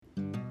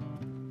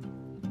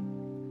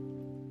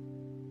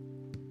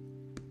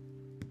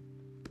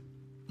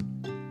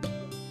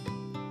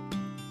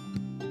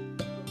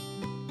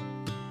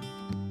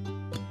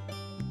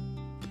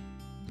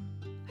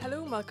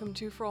Hello and welcome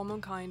to For All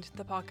Mankind,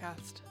 the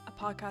podcast, a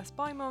podcast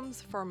by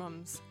mums for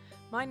mums.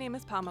 My name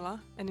is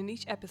Pamela, and in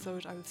each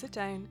episode I will sit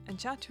down and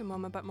chat to a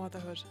mum about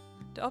motherhood,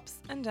 the ups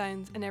and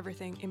downs and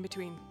everything in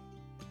between.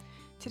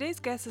 Today's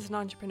guest is an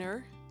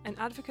entrepreneur, an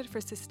advocate for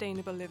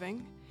sustainable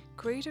living,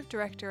 creative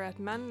director at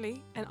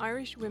Manly, an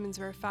Irish women's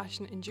wear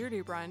fashion and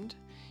jewellery brand.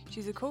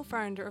 She's a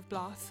co-founder of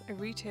Bloss, a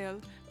retail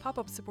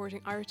pop-up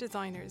supporting Irish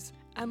designers,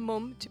 and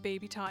mum to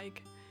baby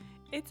Tig.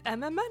 It's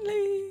Emma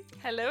Manley.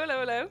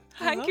 Hello.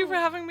 Thank you for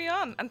having me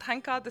on. And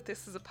thank God that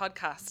this is a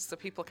podcast so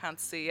people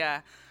can't see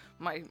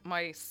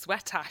my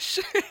sweat ash.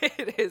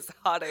 It is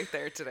hot out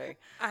there today.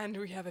 And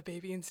we have a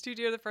baby in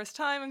studio the first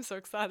time. I'm so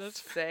excited.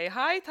 Say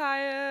hi,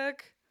 Tayag.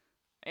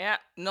 Yeah,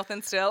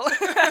 nothing still.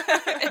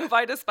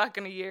 Invite us back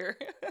in a year.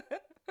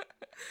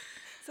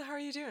 So how are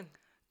you doing?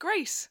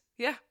 Great.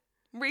 Yeah,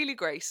 really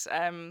great.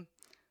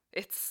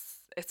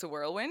 It's a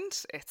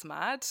whirlwind. It's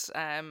mad.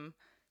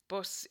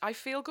 But I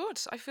feel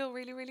good. I feel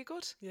really, really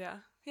good. Yeah.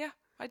 Yeah,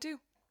 I do.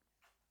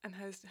 And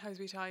how's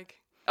wee Tig?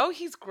 Oh,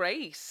 he's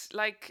great.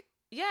 Like,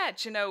 yeah,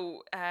 do you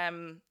know,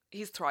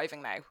 he's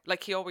thriving now.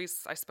 Like he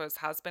always, I suppose,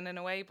 has been in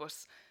a way,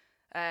 but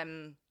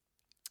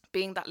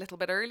being that little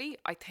bit early,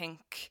 I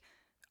think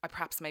I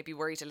perhaps maybe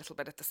worried a little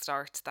bit at the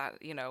start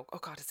that, you know, oh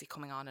God, is he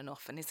coming on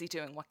enough? And is he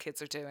doing what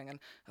kids are doing? And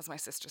as my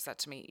sister said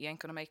to me, you ain't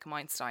going to make him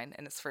Einstein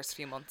in his first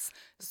few months.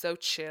 So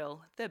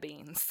chill the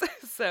beans.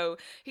 So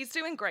he's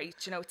doing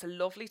great. You know, it's a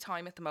lovely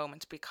time at the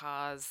moment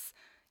because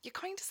you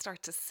kind of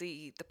start to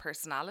see the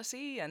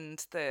personality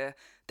and the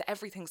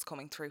everything's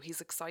coming through. He's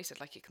excited.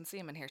 Like you can see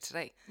him in here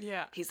today.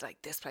 Yeah. He's like,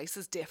 this place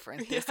is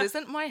different. This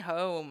isn't my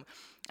home.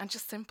 And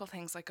just simple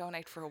things like going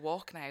out for a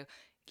walk now.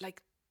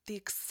 Like the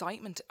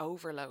excitement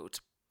overload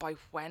by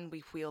when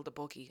we wheel the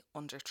buggy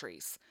under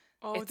trees.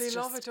 Oh, It's they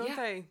love it, just- don't yeah,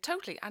 they?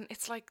 Totally. And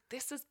it's like,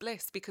 this is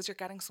bliss because you're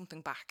getting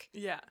something back.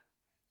 Yeah.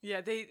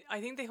 Yeah,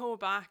 I think they hold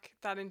back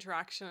that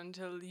interaction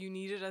until you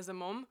need it as a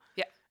mum.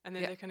 Yeah. And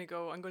then Yeah. they kind of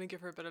go, I'm going to give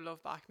her a bit of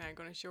love back now. I'm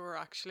going to show her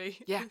actually.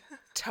 Yeah,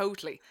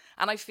 totally.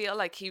 And I feel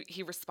like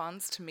he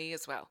responds to me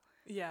as well.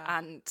 Yeah.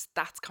 And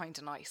that's kind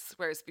of nice.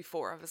 Whereas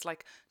before I was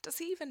like, does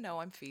he even know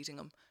I'm feeding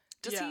him?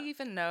 Does Yeah. he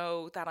even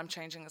know that I'm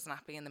changing his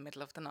nappy in the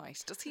middle of the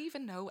night? Does he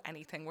even know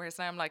anything? Whereas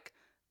now I'm like,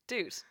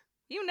 dude,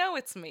 you know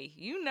it's me.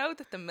 You know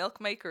that the milk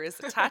maker is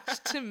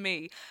attached to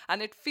me.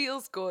 And it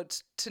feels good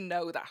to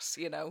know that,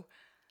 you know?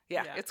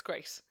 Yeah, Yeah. it's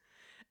great.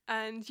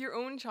 And your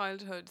own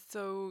childhood.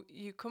 So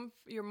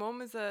your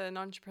mum is an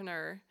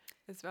entrepreneur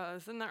as well,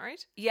 isn't that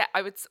right? Yeah,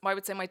 I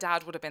would say my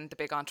dad would have been the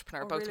big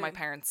entrepreneur. Oh, Both of my really?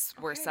 parents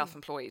were Okay.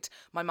 self-employed.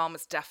 My mom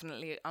was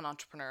definitely an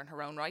entrepreneur in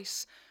her own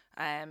right.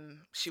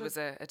 She So- was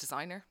a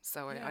designer,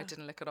 so I Yeah.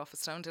 didn't lick it off a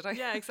stone, did I?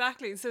 Yeah,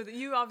 exactly. So that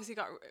you obviously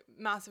got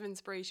massive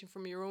inspiration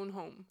from your own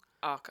home.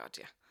 Oh God,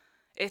 yeah.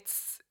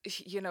 It's,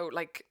 you know,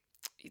 like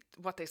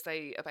what they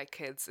say about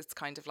kids. It's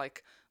kind of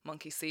like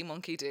monkey see,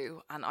 monkey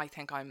do, and I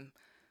think I'm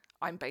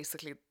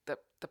basically the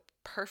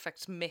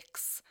perfect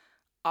mix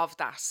of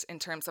that in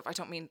terms of, I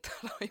don't mean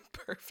that I'm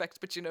perfect,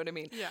 but you know what I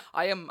mean. Yeah.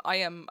 I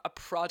am a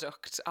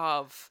product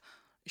of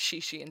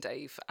Shishi and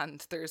Dave,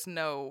 and there's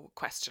no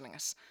questioning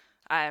it.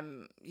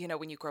 You know,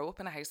 when you grow up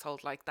in a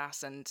household like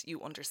that and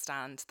you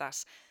understand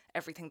that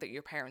everything that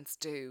your parents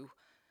do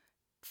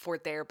for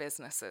their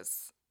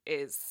businesses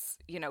is,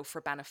 you know,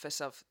 for benefit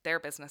of their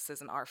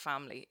businesses and our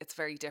family, it's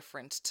very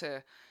different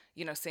to,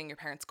 you know, seeing your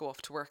parents go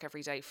off to work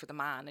every day for the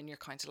man and you're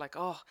kind of like,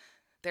 oh,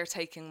 they're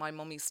taking my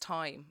mummy's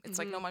time. It's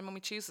like, no, my mummy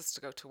chooses to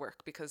go to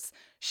work because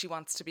she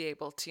wants to be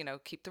able to, you know,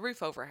 keep the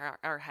roof over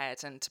her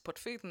head and to put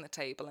food on the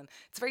table. And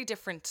it's a very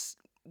different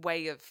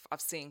way of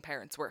seeing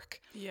parents work.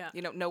 Yeah.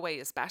 You know, no way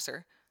is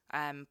better.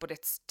 But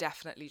it's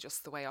definitely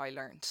just the way I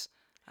learned.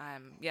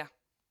 Yeah.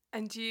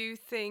 And do you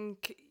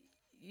think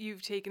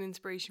you've taken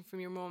inspiration from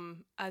your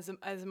mum as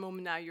a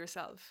mum now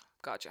yourself?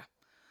 Gotcha.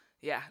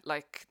 Yeah,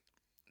 like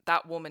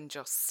that woman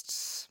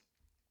just,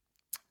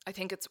 I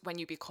think it's when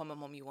you become a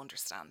mum you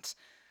understand.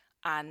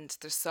 And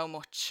there's so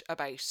much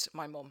about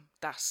my mum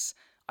that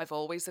I've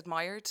always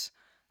admired.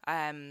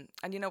 And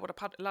you know what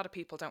a lot of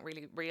people don't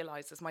really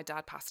realise is my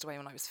dad passed away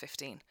when I was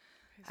 15.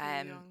 So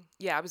young.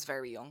 Yeah, I was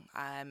very young.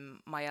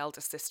 My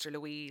eldest sister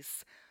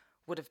Louise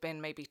would have been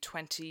maybe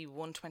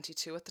 21,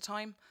 22 at the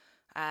time.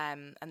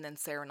 And then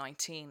Sarah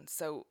 19.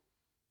 So,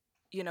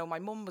 you know, my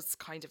mum was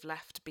kind of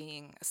left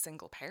being a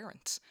single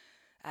parent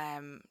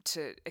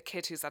to a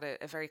kid who's at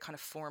a very kind of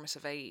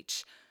formative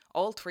age.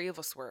 All three of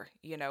us were,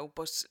 you know,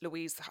 but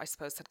Louise, I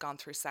suppose, had gone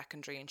through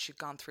secondary and she'd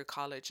gone through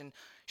college and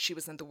she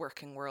was in the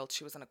working world.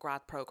 She was in a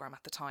grad program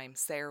at the time.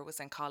 Sarah was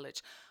in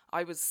college.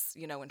 I was,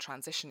 you know, in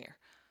transition year.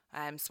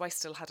 So I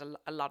still had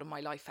a lot of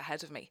my life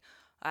ahead of me.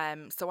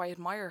 So I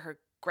admire her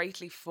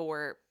greatly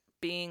for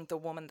being the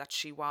woman that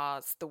she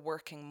was, the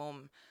working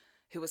mum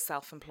who was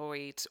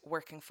self-employed,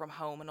 working from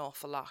home an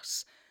awful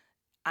lot,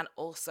 and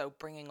also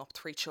bringing up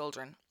three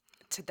children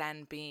to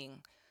then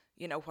being,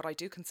 you know, what I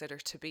do consider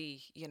to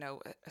be, you know,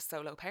 a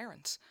solo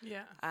parent.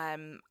 Yeah.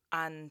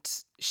 And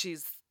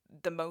she's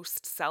the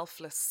most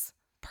selfless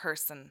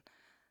person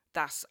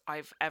that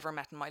I've ever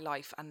met in my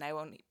life, and now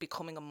only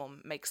becoming a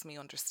mum makes me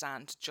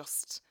understand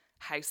just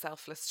how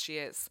selfless she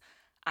is.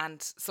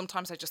 And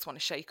sometimes I just want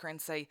to shake her and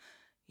say,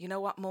 you know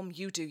what, Mum,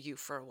 you do you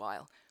for a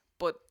while.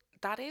 But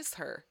that is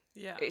her.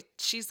 Yeah.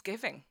 She's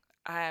giving.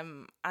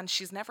 And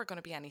she's never going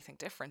to be anything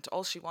different.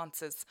 All she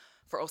wants is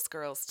for us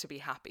girls to be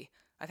happy.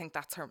 I think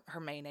that's her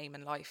main aim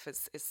in life,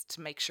 is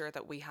to make sure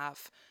that we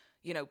have,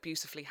 you know,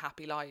 beautifully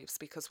happy lives,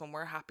 because when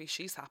we're happy,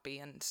 she's happy.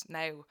 And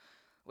now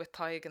with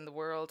Tyg in the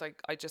world,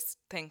 I just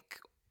think,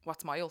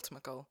 what's my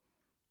ultimate goal?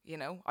 You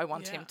know, I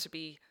want him to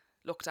be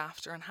looked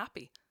after and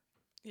happy.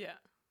 Yeah.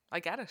 I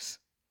get it.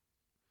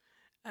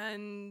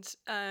 And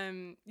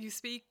you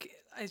speak,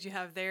 as you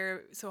have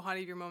there, so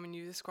highly of your mum, and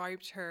you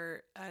described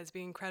her as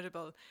being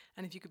incredible.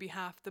 And if you could be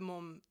half the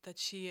mum that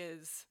she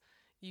is,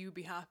 you'd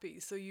be happy.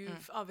 So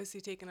you've obviously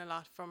taken a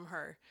lot from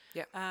her.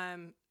 Yeah.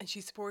 And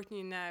she's supporting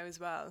you now as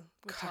well.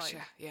 Gosh,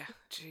 yeah.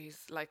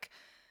 Jeez, like,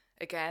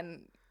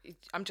 again,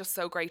 I'm just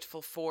so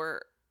grateful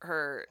for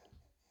her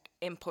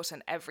input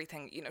and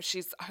everything. You know,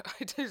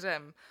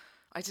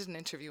 I did an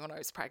interview when I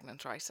was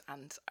pregnant, right?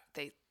 And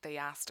they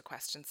asked a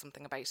question,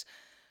 something about,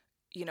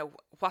 you know,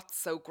 what's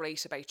so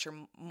great about your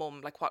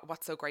mum? Like,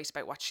 what's so great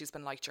about what she's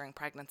been like during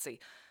pregnancy?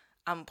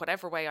 And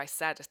whatever way I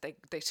said it,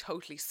 they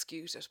totally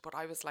skewed it. But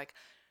I was like,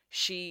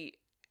 she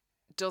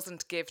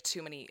doesn't give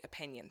too many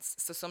opinions.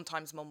 So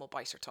sometimes mum will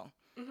bite her tongue.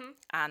 Mm-hmm.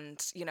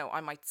 And, you know, I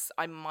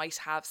might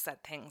have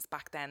said things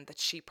back then that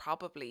she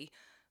probably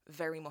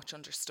very much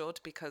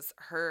understood, because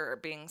her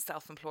being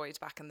self-employed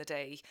back in the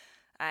day,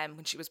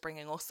 when she was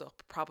bringing us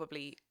up,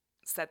 probably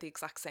said the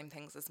exact same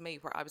things as me,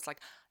 where I was like,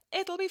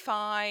 it'll be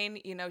fine,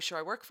 you know, sure,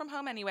 I work from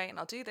home anyway, and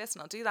I'll do this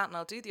and I'll do that and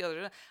I'll do the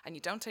other. And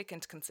you don't take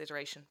into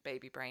consideration,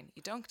 baby brain,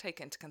 you don't take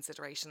into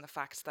consideration the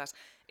fact that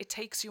it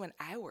takes you an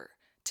hour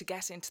to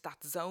get into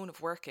that zone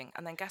of working.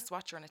 And then guess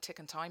what? You're on a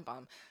ticking time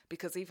bomb,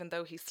 because even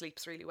though he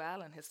sleeps really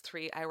well and his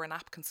 3-hour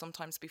nap can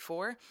sometimes be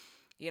 4,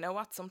 you know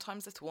what?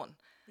 Sometimes it's 1.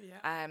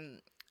 Yeah.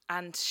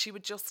 And she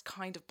would just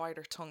kind of bite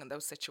her tongue in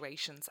those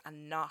situations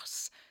and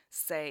not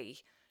say,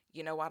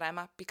 you know what,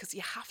 Emma, because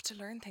you have to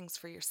learn things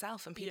for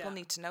yourself, and people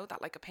need to know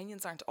that, like,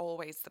 opinions aren't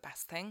always the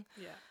best thing.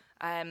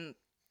 Yeah.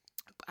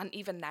 And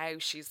even now,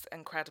 she's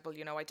incredible.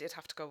 You know, I did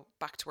have to go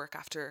back to work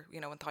after, you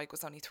know, when Tyg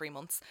was only 3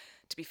 months.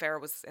 To be fair,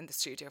 I was in the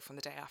studio from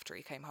the day after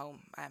he came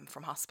home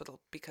from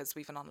hospital, because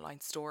we've an online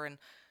store, and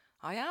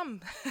I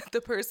am the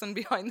person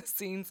behind the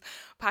scenes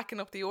packing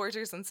up the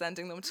orders and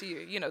sending them to you,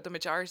 you know, the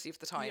majority of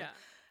the time. Yeah.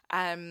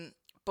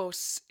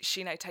 But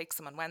she now takes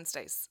them on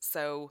Wednesdays.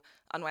 So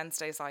on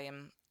Wednesdays I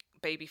am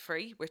baby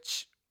free,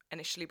 which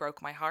initially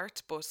broke my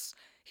heart, but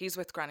he's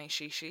with Granny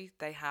Shishi.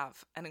 They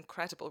have an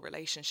incredible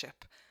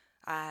relationship.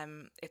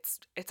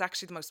 It's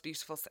actually the most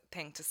beautiful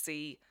thing to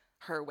see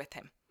her with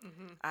him.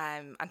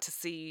 Mm-hmm. And to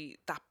see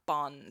that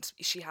bond.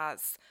 She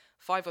has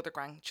 5 other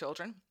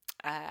grandchildren,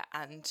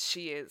 and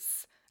she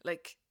is,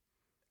 like,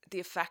 the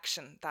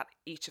affection that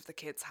each of the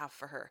kids have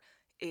for her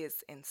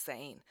is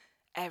insane.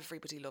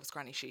 Everybody loves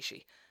Granny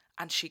Shishi,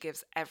 and she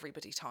gives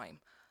everybody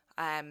time.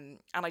 And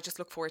I just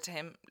look forward to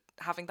him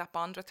having that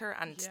bond with her,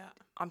 and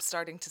I'm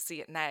starting to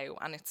see it now,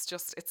 and it's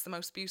the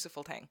most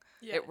beautiful thing.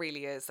 It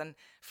really is. And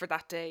for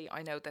that day,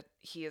 I know that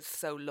he is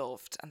so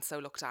loved and so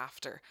looked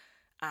after,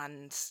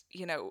 and,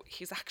 you know,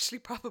 he's actually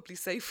probably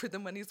safer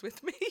than when he's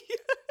with me.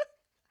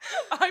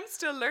 I'm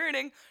still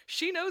learning.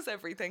 She knows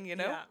everything, you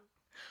know.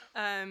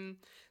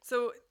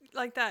 So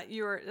like that,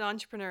 you're an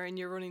entrepreneur and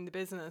you're running the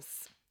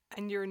business,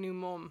 and you're a new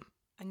mum,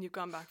 and you've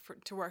gone back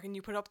to work, and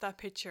you put up that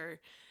picture.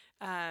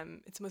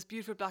 It's the most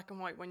beautiful black and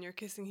white when you're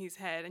kissing his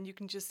head, and you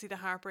can just see the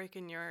heartbreak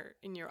in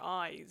your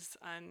eyes,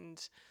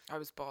 and I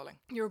was bawling.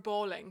 You're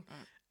bawling.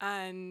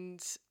 And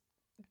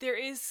there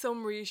is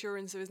some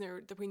reassurance, isn't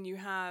there, that when you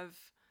have,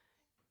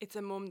 it's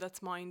a mum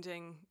that's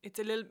minding. It's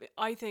a little bit,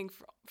 I think,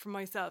 for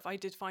myself, I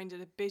did find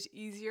it a bit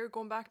easier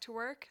going back to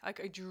work.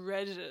 Like, I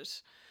dreaded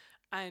it,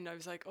 and I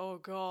was like, oh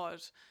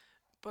God.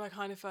 But I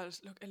kind of felt,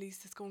 look, at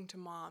least it's going to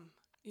mom.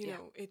 You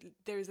know,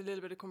 there's a little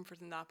bit of comfort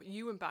in that. But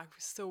you went back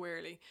so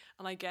early,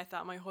 and I get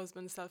that. My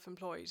husband's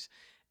self-employed,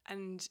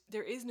 and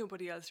there is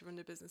nobody else to run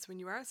the business when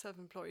you are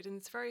self-employed, and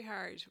it's very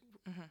hard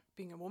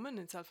being a woman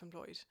and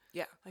self-employed.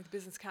 Yeah, like, the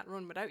business can't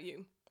run without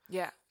you.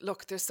 Yeah,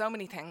 look, there's so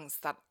many things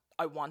that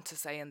I want to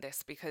say in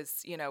this,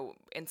 because, you know,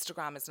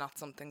 Instagram is not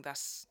something that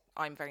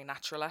I'm very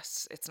natural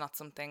at. It's not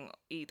something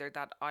either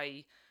that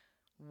I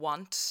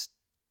want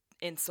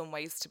in some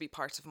ways to be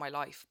part of my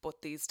life,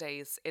 but these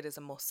days it is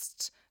a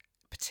must,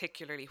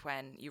 particularly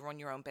when you run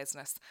your own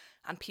business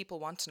and people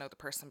want to know the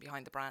person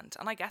behind the brand.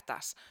 And I get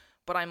that,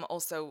 but I'm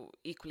also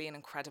equally an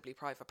incredibly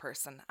private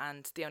person,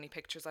 and the only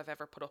pictures I've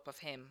ever put up of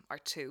him are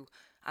 2,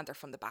 and they're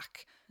from the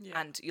back.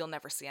 And you'll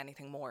never see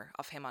anything more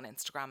of him on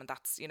Instagram, and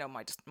that's, you know,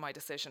 my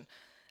decision.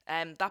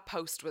 That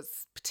post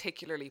was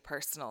particularly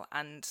personal,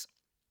 and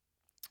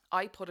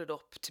I put it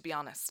up, to be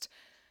honest,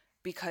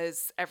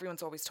 because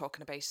everyone's always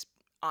talking about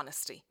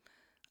honesty.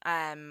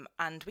 And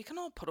we can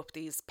all put up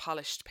these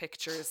polished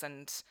pictures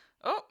and,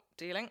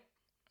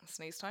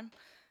 sneeze time.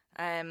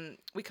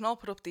 We can all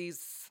put up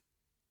these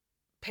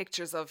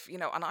pictures of, you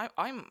know, and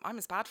I'm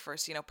as bad for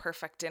it, you know,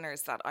 perfect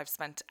dinners that I've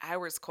spent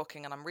hours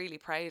cooking and I'm really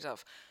proud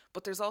of.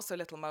 But there's also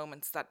little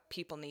moments that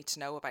people need to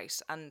know about.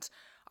 And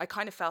I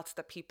kind of felt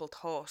that people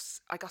thought,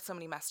 I got so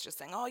many messages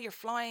saying, oh, you're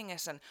flying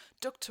it and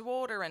duck to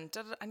water and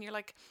da, da, da. And you're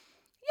like,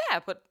 yeah,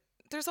 but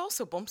there's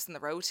also bumps in the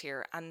road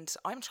here. And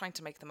I'm trying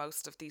to make the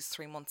most of these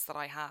 3 months that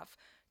I have,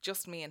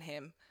 just me and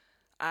him.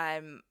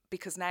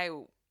 Because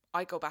now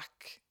I go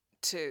back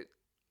to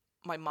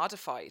my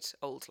modified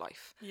old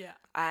life. Yeah.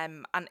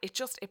 And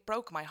it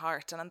broke my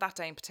heart. And on that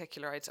day in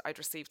particular, I'd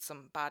received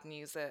some bad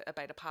news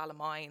about a pal of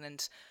mine,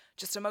 and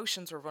just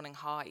emotions were running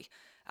high.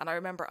 And I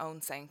remember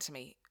Owen saying to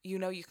me, you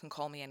know, you can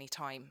call me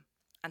anytime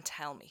and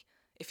tell me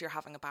if you're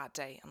having a bad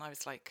day. And I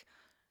was like,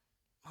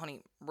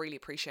 honey, really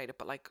appreciate it,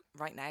 but like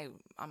right now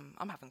I'm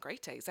having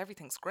great days.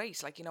 Everything's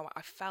great. Like, you know,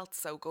 I felt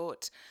so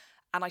good.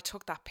 And I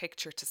took that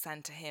picture to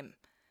send to him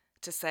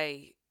to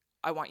say,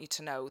 I want you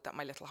to know that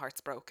my little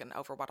heart's broken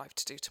over what I have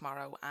to do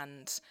tomorrow,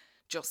 and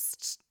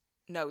just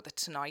know that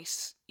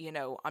tonight, you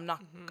know, I'm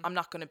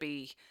not going to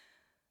be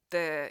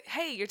the,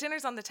 hey, your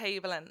dinner's on the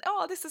table and,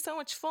 oh, this is so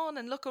much fun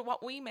and look at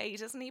what we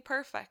made, isn't he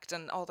perfect,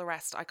 and all the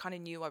rest. I kind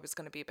of knew I was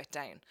going to be a bit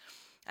down.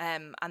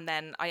 And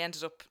then I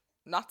ended up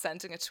not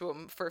sending it to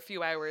him for a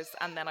few hours,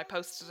 and then I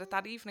posted it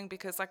that evening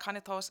because I kind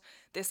of thought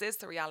this is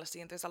the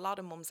reality, and there's a lot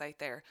of mums out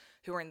there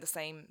who are in the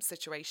same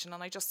situation.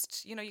 And I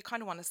just, you know, you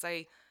kind of want to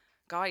say,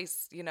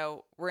 guys, you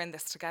know, we're in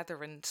this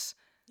together, and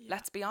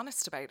let's be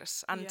honest about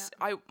it. And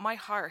my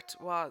heart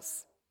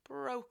was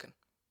broken.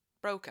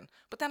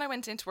 But then I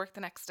went into work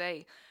the next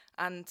day,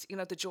 and, you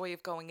know, the joy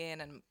of going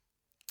in and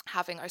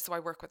so I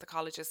work with the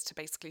colleges to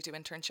basically do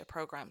internship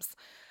programs.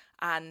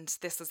 And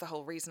this is the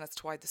whole reason as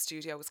to why the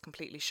studio was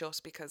completely shut,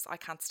 because I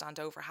can't stand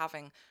over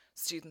having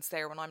students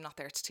there when I'm not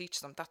there to teach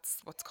them. That's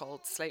what's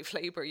called slave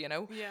labour, you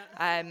know.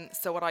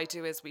 So what I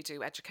do is we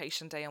do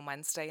education day on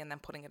Wednesday and then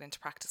putting it into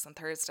practice on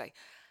Thursday.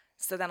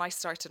 So then I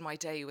started my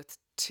day with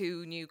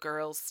 2 new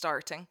girls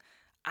starting,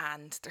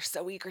 and they're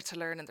so eager to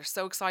learn, and they're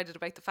so excited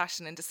about the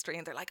fashion industry,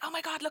 and they're like, oh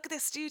my God, look at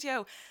this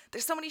studio.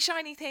 There's so many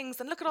shiny things,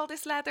 and look at all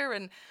this leather.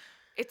 And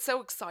it's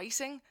so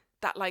exciting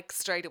that, like,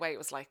 straight away it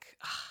was like,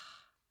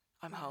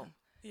 I'm home.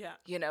 Yeah.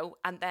 You know,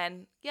 and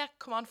then,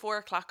 come on, 4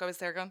 o'clock, I was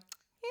there going,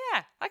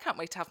 I can't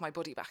wait to have my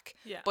buddy back.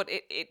 Yeah. But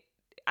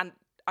and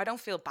I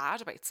don't feel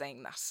bad about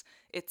saying that.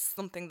 It's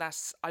something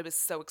that I was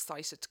so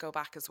excited to go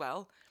back as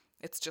well.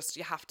 It's just,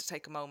 you have to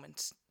take a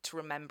moment to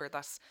remember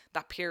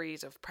that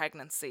period of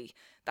pregnancy,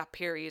 that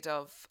period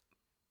of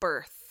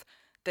birth,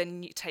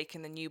 then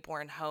taking the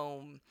newborn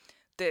home,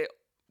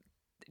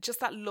 just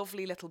that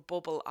lovely little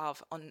bubble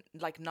of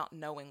like not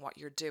knowing what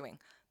you're doing.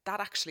 That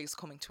actually is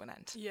coming to an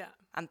end. Yeah.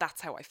 And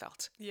that's how I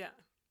felt. Yeah.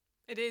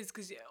 It is,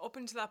 because up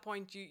until that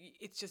point,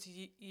 it's just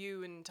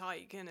you and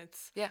Tyke, and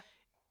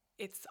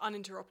it's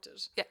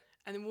uninterrupted. Yeah.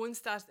 And then once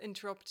that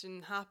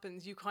interruption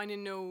happens, you kind of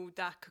know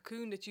that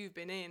cocoon that you've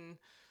been in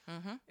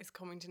is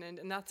coming to an end.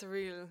 And that's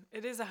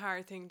it is a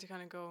hard thing to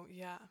kind of go,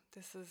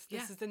 this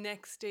is the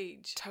next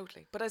stage.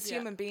 Totally. But as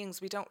human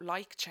beings, we don't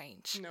like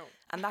change. No.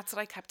 And that's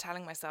what I kept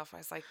telling myself. I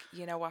was like,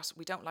 you know what?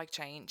 We don't like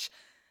change.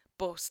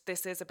 But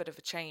this is a bit of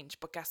a change.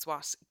 But guess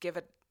what? Give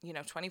it,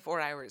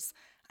 24 hours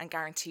and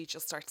guaranteed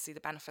you'll start to see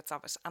the benefits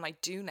of it. And I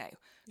do now,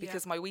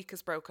 because my week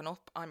is broken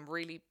up. I'm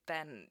really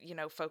then,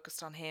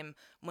 focused on him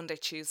Monday,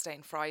 Tuesday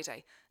and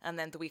Friday. And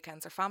then the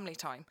weekends are family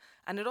time.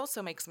 And it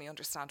also makes me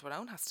understand what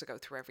Owen has to go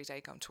through every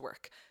day going to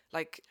work.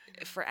 Like,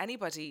 for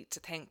anybody to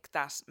think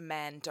that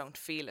men don't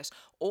feel it,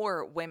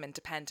 or women,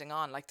 depending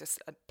on, like, there's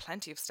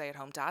plenty of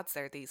stay-at-home dads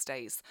there these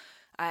days.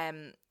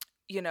 And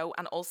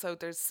also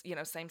there's,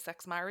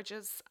 same-sex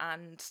marriages,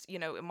 and,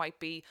 it might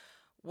be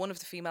one of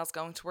the females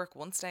going to work,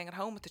 one staying at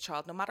home with the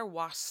child. No matter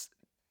what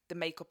the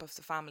makeup of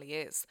the family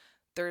is,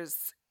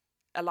 there's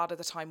a lot of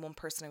the time one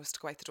person who has to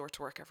go out the door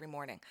to work every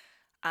morning.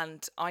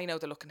 And I know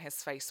the look in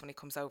his face when he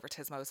comes over to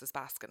his Moses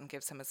basket and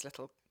gives him his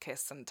little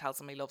kiss and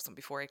tells him he loves him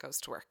before he goes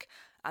to work.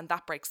 And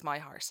that breaks my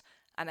heart.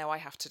 And now I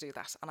have to do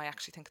that. And I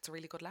actually think it's a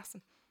really good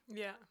lesson.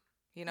 Yeah.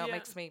 It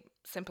makes me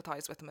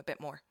sympathise with him a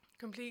bit more.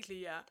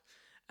 Completely, yeah.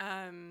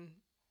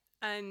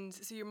 And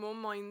so your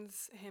mum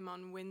minds him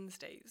on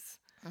Wednesdays.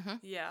 Mm-hmm.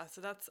 Yeah,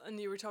 so and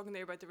you were talking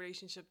there about the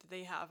relationship that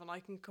they have, and I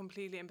can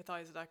completely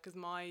empathise with that, because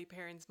my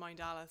parents mind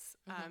Alice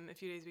a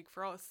few days a week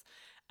for us,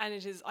 and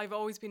I've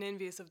always been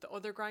envious of the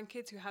other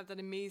grandkids who have that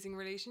amazing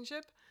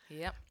relationship.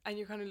 Yep. And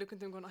you're kind of looking at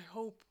them going, I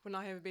hope when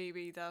I have a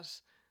baby that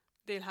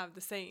they'll have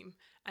the same.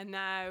 And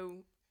now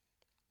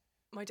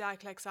my dad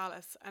collects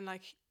Alice, and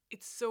like,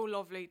 it's so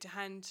lovely to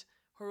hand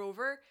her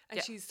over,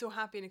 and she's so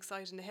happy and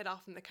excited, and they head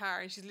off in the car,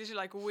 and she's literally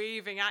like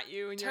waving at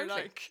you, and you're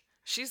like,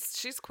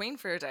 she's queen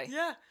for a day.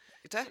 Yeah.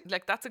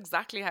 Like, that's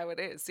exactly how it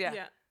is.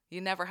 Yeah. You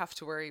never have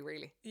to worry,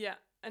 really. Yeah.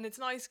 And it's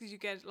nice because you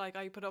get, like,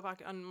 I put up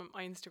on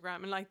my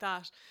Instagram and like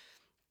that.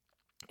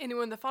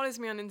 Anyone that follows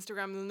me on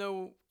Instagram will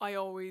know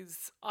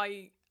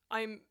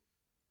I'm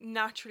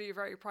naturally a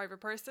very private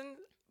person.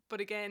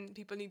 But again,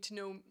 people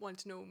want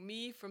to know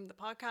me from the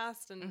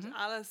podcast and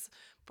Alice.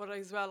 But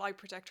as well, I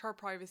protect her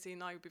privacy,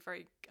 and I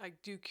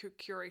do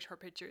curate her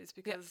pictures,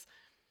 because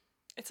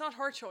it's not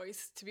her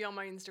choice to be on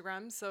my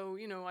Instagram. So,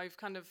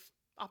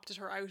 opted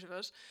her out of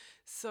it.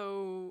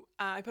 So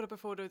I put up a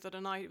photo the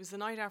other night. It was the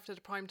night after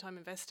the Primetime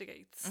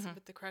Investigates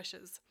with the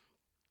creches.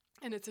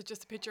 And it's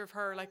just a picture of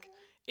her like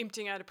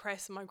emptying out a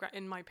press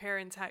in my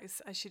parents'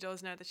 house, as she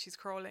does now that she's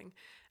crawling,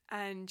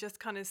 and just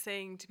kind of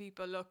saying to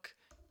people, look,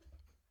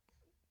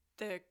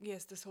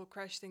 yes, this whole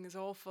creche thing is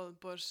awful,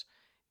 but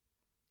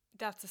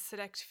that's a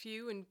select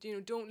few, and you know,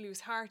 don't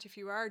lose heart if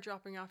you are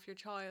dropping off your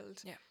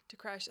child to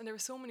creche. And there were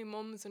so many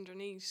mums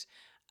underneath,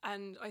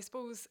 and I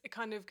suppose it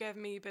kind of gave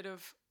me a bit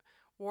of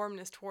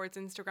warmness towards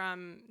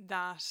Instagram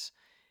that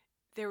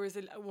there was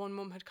one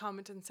mum had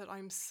commented and said,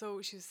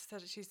 she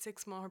said she's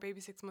 6 months, her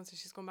baby's 6 months, and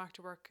she's going back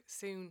to work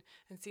soon,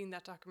 and seeing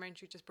that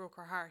documentary just broke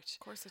her heart.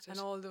 Of course it did. And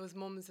all those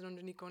mums and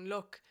underneath going,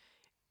 look,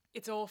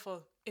 it's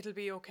awful, it'll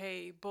be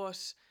okay,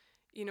 but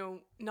you know,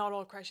 not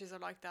all creches are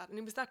like that. And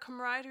it was that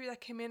camaraderie that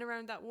came in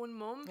around that one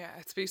mum. Yeah,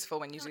 it's beautiful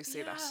when you do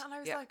see that. And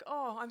I was like,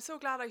 oh, I'm so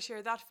glad I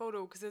shared that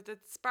photo, because it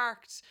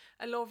sparked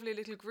a lovely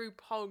little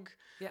group hug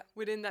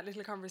within that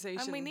little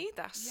conversation. And we need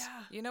that.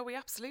 Yeah. You know, we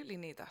absolutely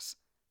need that.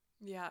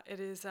 Yeah, it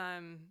is.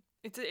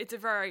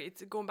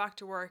 It's going back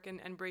to work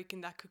and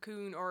breaking that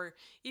cocoon, or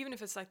even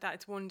if it's like that,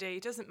 it's one day.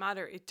 It doesn't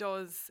matter. It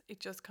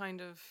just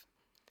kind of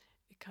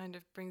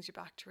brings you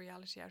back to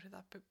reality out of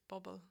that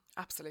bubble.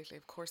 Absolutely,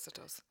 of course it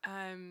does.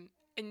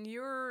 And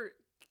you're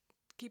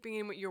keeping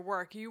in with your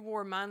work. You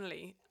wore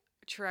Manly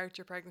throughout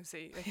your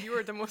pregnancy. Like, you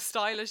were the most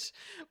stylish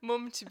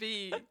mum to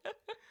be.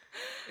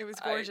 It was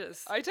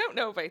gorgeous. I don't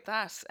know about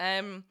that.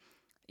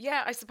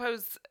 Yeah, I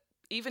suppose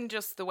even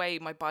just the way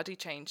my body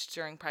changed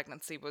during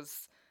pregnancy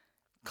was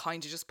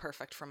kind of just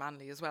perfect for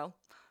Manly as well.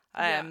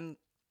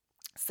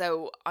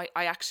 So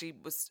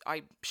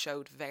I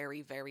showed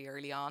very, very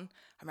early on.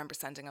 I remember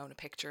sending Owen a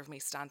picture of me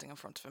standing in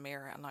front of a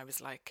mirror, and I was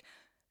like,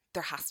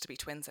 there has to be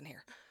twins in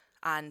here.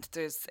 And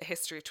there's a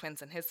history of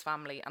twins in his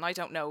family, and I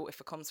don't know if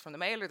it comes from the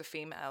male or the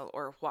female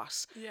or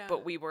what,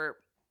 but we were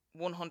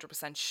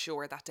 100%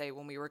 sure that day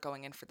when we were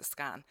going in for the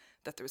scan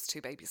that there was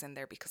 2 babies in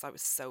there, because I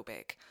was so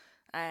big.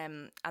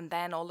 And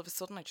then all of a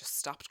sudden I just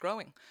stopped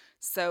growing.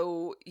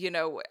 So, you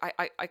know,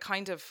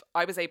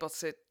 I was able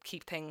to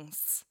keep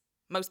things.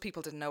 Most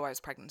people didn't know I was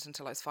pregnant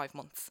until I was 5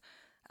 months.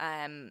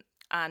 And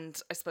I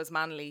suppose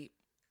Manly,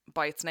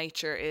 by its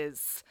nature,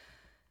 is,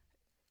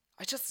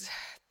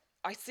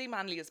 I see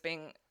Manly as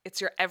being,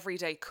 it's your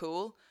everyday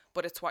cool,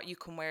 but it's what you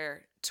can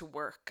wear to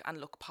work and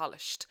look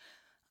polished,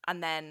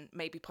 and then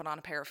maybe put on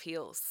a pair of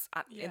heels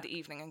in the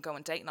evening and go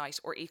on date night.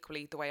 Or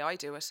equally, the way I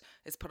do it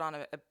is put on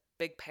a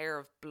big pair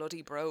of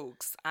bloody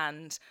brogues,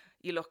 and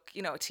you look,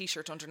 you know, a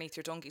t-shirt underneath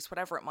your dungies,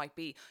 whatever it might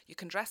be. You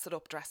can dress it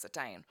up, dress it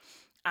down.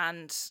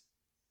 And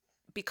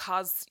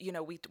because, you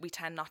know, we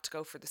tend not to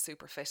go for the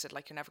super fitted,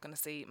 like, you're never going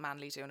to see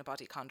Manly doing a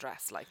bodycon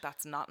dress, like,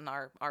 that's not in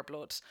our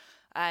blood.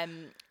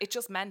 It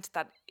just meant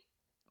that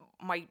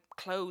my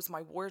clothes,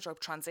 my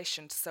wardrobe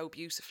transitioned so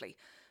beautifully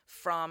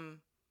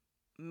from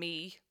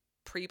me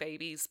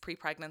pre-babies,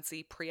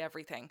 pre-pregnancy,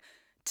 pre-everything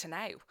to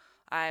now.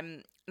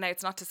 Now,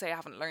 it's not to say I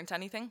haven't learnt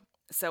anything.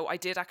 So I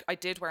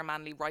did wear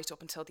Manly right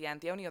up until the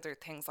end. The only other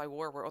things I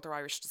wore were other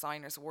Irish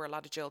designers. I wore a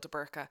lot of Jill de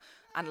Burka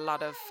and a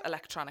lot of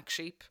Electronic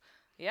Sheep.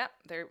 Yeah,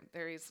 there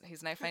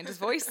he's now found his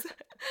voice.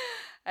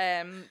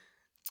 So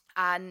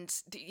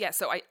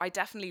I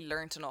definitely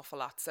learnt an awful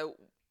lot. So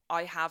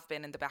I have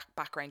been in the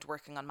background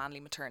working on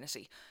Manly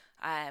maternity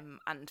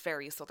and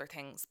various other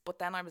things. But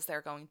then I was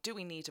there going, do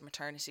we need a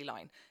maternity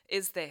line?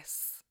 Is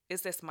this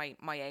my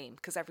aim?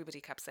 Because everybody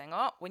kept saying,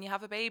 oh, when you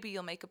have a baby,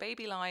 you'll make a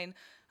baby line.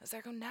 I was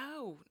there going,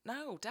 no,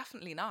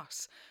 definitely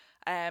not.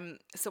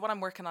 So what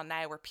I'm working on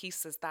now are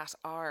pieces that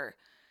are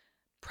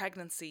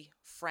pregnancy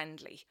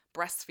friendly,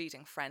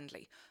 breastfeeding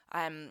friendly.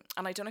 And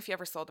I don't know if you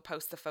ever saw the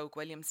post that Vogue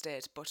Williams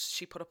did, but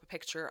she put up a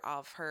picture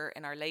of her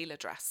in our Layla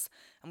dress.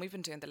 And we've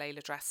been doing the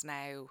Layla dress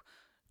now.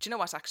 Do you know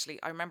what, actually?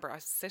 I remember I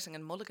was sitting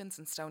in Mulligan's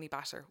in Stony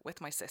Batter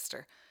with my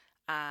sister,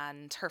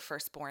 and her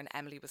firstborn,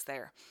 Emily, was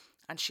there.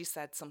 And she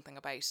said something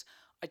about,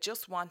 I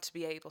just want to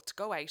be able to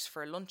go out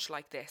for a lunch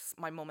like this.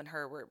 My mum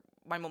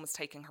was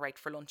taking her out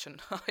for lunch,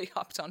 and I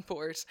hopped on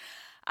board.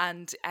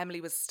 And Emily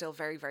was still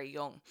very, very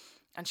young.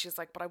 And she was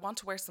like, but I want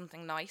to wear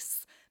something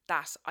nice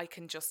that I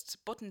can just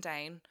button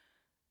down,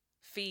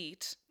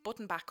 feed,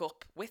 button back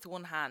up with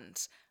one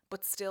hand,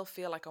 but still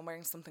feel like I'm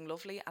wearing something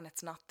lovely, and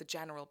it's not the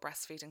general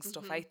breastfeeding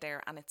stuff out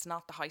there, and it's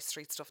not the high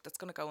street stuff that's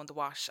going to go in the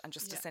wash and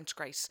just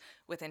disintegrate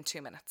within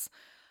 2 minutes.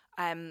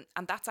 And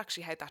that's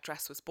actually how that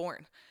dress was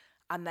born.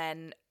 And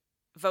then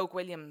Vogue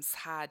Williams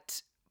had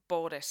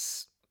bought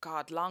it,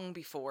 God, long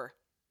before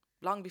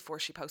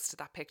she posted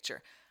that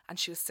picture, and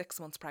she was 6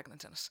 months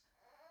pregnant in it.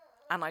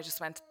 And I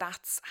just went,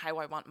 that's how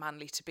I want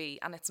Manly to be.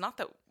 And it's not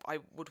that I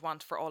would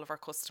want for all of our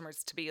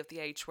customers to be of the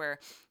age where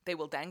they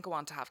will then go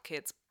on to have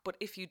kids. But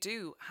if you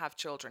do have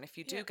children, if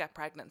you do get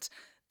pregnant,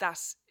 that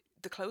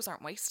the clothes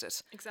aren't wasted.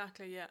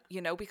 Exactly, yeah.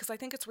 You know, because I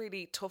think it's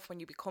really tough when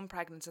you become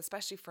pregnant,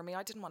 especially for me.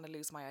 I didn't want to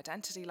lose my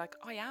identity. Like,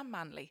 I am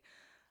Manly.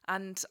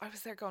 And I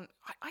was there going,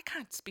 I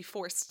can't be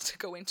forced to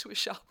go into a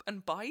shop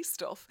and buy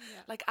stuff.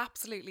 Yeah. Like,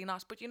 absolutely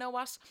not. But you know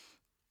what?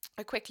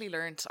 I quickly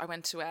learned. I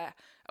went to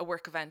a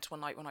work event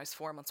one night when I was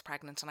 4 months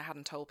pregnant, and I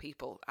hadn't told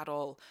people at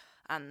all.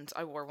 And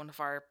I wore one of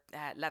our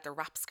leather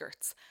wrap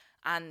skirts,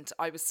 and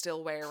I was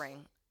still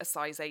wearing a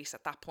size 8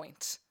 at that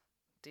point.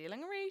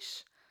 Dealing a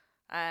reach.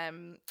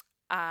 And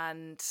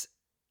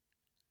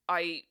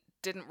I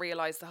didn't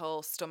realise the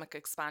whole stomach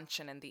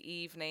expansion in the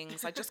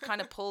evenings. I just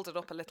kind of pulled it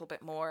up a little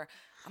bit more,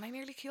 and I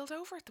nearly keeled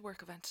over at the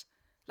work event.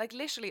 Like,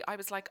 literally, I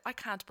was like, I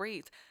can't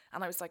breathe.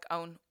 And I was like,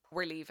 Owen,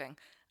 we're leaving.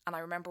 And I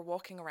remember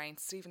walking around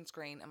Stephen's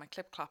Green in my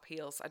clip-clop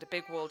heels. I had a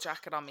big wool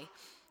jacket on me.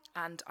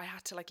 And I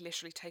had to, like,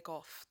 literally take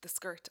off the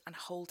skirt and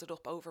hold it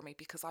up over me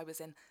because I was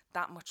in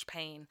that much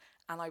pain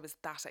and I was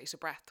that out of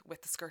breath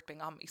with the skirt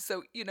being on me.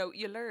 So, you know,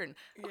 you learn,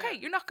 okay,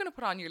 you're not going to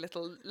put on your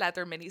little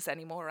leather minis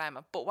anymore,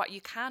 Emma, but what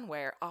you can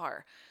wear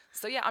are.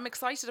 So, yeah, I'm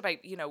excited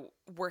about, you know,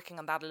 working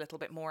on that a little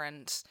bit more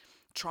and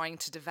trying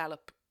to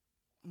develop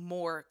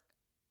more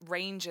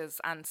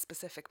ranges and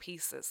specific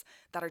pieces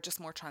that are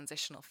just more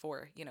transitional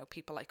for, you know,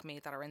 people like me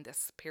that are in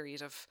this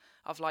period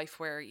of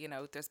life where, you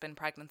know, there's been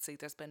pregnancy,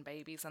 there's been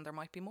babies, and there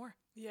might be more.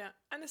 Yeah,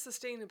 and it's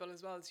sustainable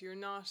as well. So you're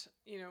not,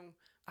 you know,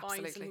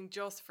 buying something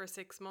just for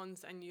 6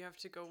 months and you have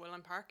to go, well,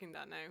 I'm parking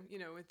that now. You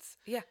know, it's,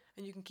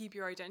 and you can keep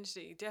your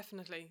identity,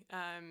 definitely.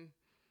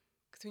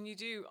 Because when you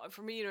do,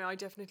 for me, you know, I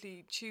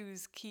definitely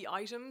choose key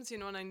items, you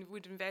know, and I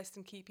would invest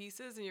in key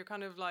pieces. And you're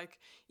kind of like,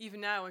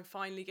 even now, I'm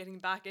finally getting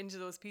back into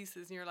those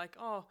pieces. And you're like,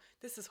 oh,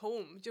 this is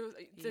home.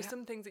 There's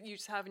some things that you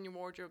just have in your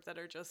wardrobe that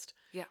are just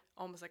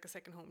almost like a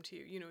second home to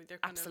you. You know, they're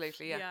kind of,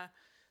 yeah.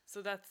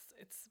 So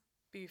it's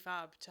be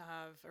fab to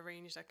have a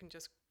range that can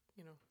just,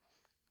 you know,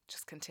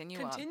 just continue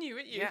with you.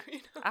 Yeah, you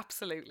know?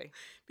 Absolutely.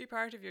 Be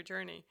part of your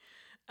journey.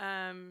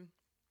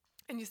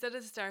 And you said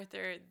at the start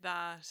there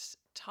that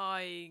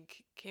Tig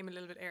came a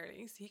little bit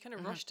early, so he kind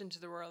of rushed into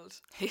the world.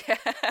 Yeah.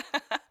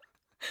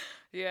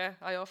 Yeah,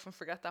 I often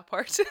forget that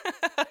part.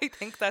 I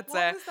think that's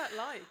what was that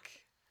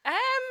like?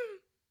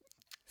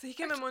 So he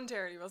came a month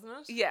early, wasn't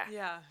it?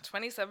 Yeah.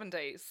 27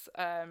 days,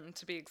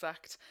 to be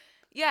exact.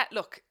 Yeah,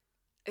 look,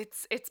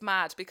 it's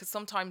mad because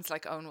sometimes,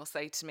 like, Owen will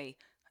say to me,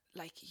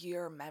 like,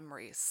 your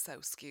memory is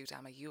so skewed,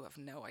 Emma, you have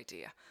no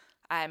idea.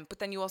 But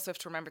then you also have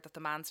to remember that the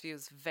man's view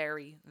is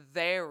very,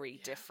 very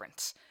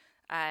different.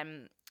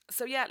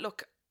 So yeah,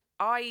 look,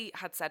 I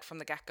had said from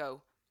the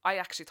get-go, I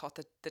actually thought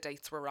that the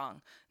dates were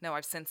wrong. Now,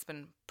 I've since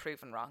been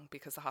proven wrong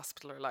because the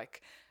hospital are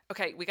like,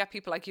 okay, we get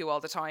people like you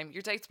all the time.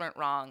 Your dates weren't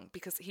wrong,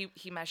 because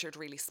he measured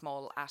really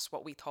small at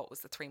what we thought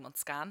was the 3-month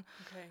scan.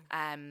 Okay.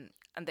 And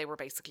they were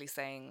basically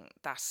saying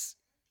that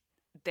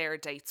their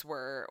dates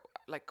were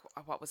like,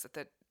 what was it,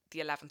 the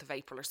 11th of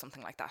April or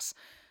something like that.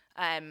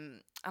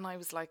 And I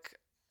was like,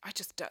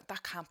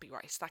 that can't be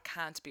right. That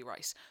can't be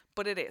right.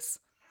 But it is.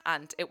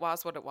 And it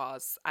was what it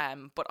was.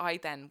 But I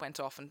then went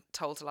off and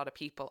told a lot of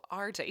people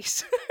our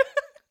date.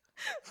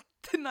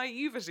 The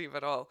naivety of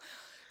it all.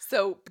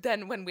 So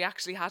then when we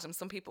actually had him,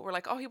 some people were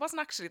like, oh, he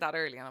wasn't actually that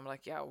early. And I'm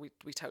like, yeah,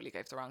 we totally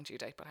gave the wrong due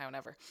date, but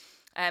however.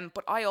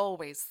 But I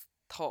always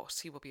thought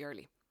he would be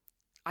early.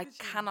 I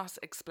cannot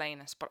explain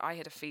it, but I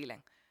had a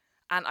feeling.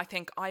 And I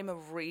think I'm a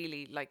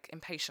really, like,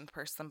 impatient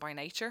person by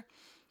nature.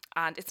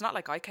 And it's not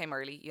like I came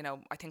early, you know,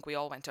 I think we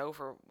all went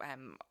over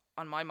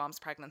on my mom's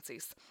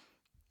pregnancies.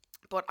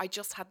 But I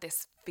just had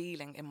this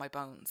feeling in my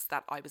bones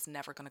that I was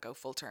never going to go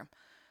full term.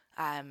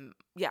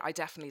 Yeah, I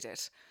definitely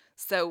did.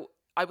 So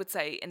I would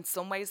say in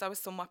some ways I was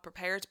somewhat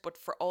prepared, but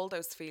for all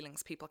those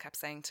feelings, people kept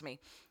saying to me,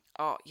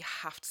 oh, you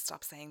have to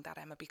stop saying that,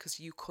 Emma, because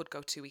you could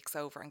go 2 weeks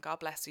over, and God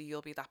bless you,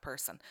 you'll be that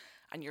person,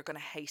 and you're going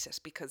to hate it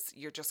because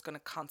you're just going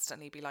to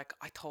constantly be like,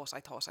 I thought.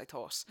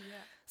 Yeah.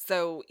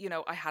 So, you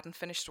know, I hadn't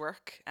finished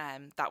work.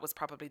 That was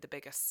probably the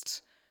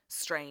biggest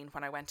strain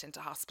when I went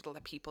into hospital,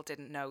 that people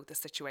didn't know the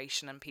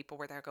situation, and people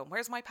were there going,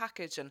 where's my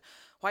package, and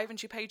why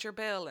haven't you paid your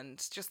bill,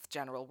 and just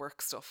general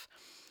work stuff.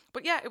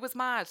 But yeah, it was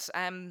mad.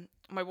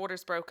 My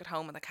waters broke at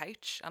home on the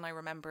couch, and I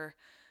remember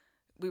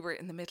we were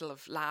in the middle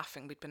of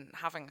laughing. We'd been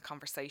having a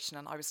conversation,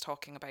 and I was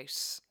talking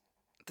about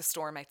the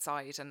storm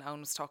outside, and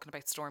Owen was talking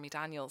about Stormy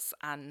Daniels,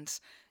 and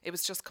it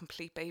was just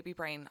complete baby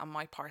brain on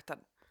my part that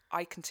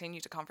I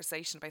continued a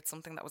conversation about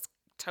something that was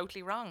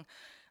totally wrong.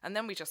 And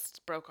then we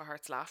just broke our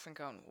hearts laughing,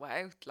 going,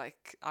 wow,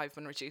 like, I've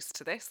been reduced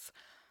to this.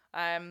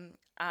 And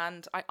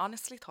I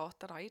honestly thought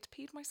that I had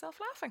peed myself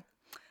laughing.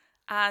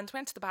 And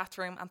went to the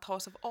bathroom and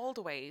thought of all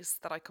the ways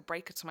that I could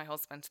break it to my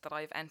husband that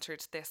I've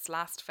entered this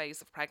last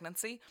phase of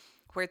pregnancy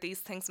where these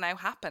things now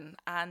happen.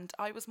 And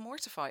I was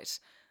mortified.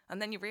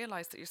 And then you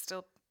realise that you're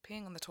still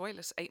peeing on the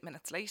toilet 8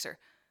 minutes later.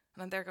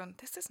 And I'm there going,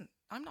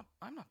 I'm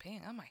not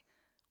peeing, am I?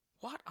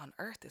 What on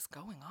earth is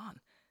going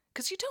on?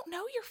 Because you don't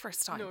know your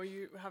first time. No,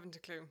 you haven't a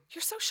clue.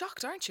 You're so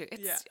shocked, aren't you?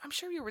 I'm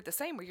sure you were the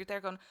same, where you're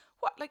there going,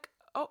 what? Like,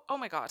 oh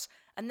my God.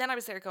 And then I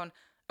was there going,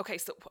 okay,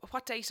 so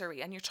what date are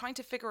we? And you're trying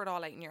to figure it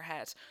all out in your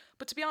head.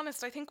 But to be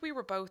honest, I think we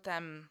were both,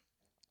 I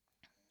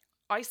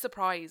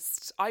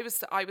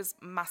was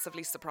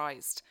massively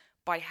surprised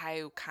by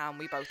how calm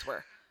we both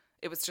were.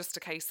 It was just a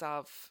case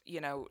of,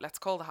 you know, let's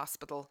call the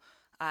hospital.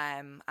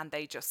 And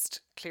they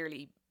just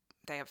clearly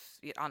they have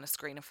on a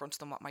screen in front of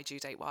them what my due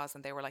date was,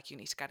 and they were like, you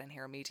need to get in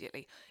here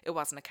immediately. It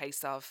wasn't a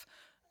case of,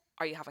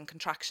 are you having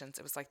contractions?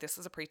 It was like, this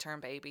is a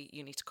preterm baby,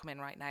 you need to come in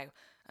right now.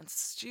 And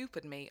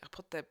stupid me, I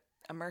put the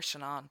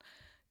immersion on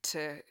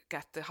to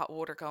get the hot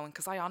water going,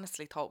 because I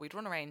honestly thought we'd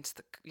run around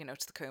to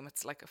the Coombe.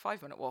 It's like a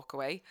 5-minute walk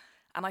away,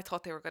 and I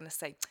thought they were going to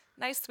say,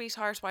 nice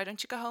sweetheart, why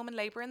don't you go home and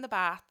labour in the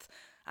bath?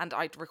 And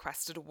I'd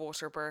requested a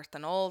water birth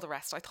and all the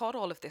rest. I thought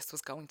all of this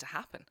was going to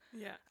happen.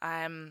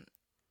 Yeah.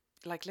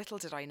 Like, little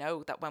did I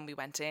know that when we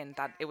went in,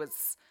 that it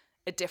was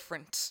a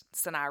different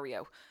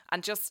scenario.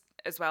 And just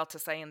as well to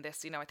say in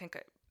this, I think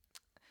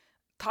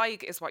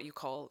Tig is what you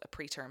call a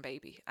preterm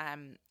baby.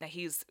 Now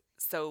he's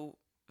so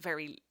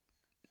very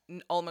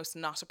almost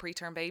not a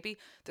preterm baby.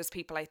 There's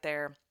people out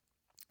there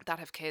that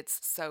have kids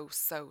so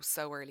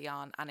early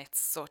on, and it's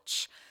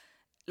such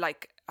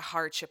like a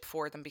hardship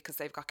for them because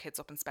they've got kids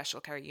up in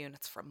special care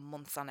units for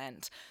months on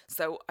end.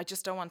 So I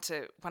just don't want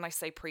to, when I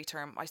say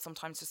preterm, I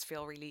sometimes just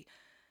feel really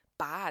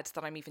bad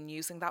that I'm even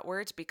using that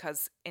word,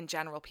 because in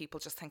general people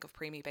just think of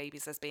preemie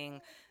babies as being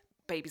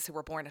babies who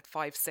were born at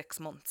 5-6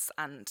 months,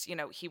 and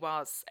he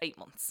was 8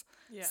 months.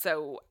 Yeah.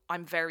 So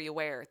I'm very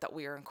aware that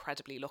we are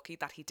incredibly lucky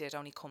that he did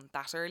only come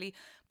that early,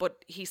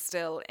 but he's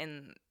still,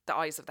 in the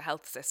eyes of the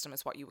health system,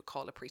 is what you would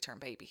call a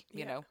preterm baby,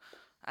 you know.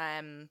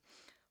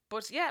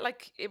 But yeah,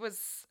 like it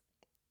was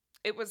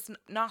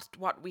not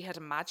what we had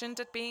imagined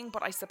it being,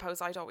 but I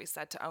suppose I'd always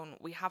said to Owen,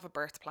 we have a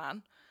birth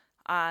plan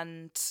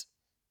and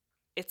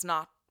it's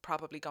not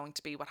probably going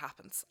to be what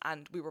happens.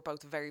 And we were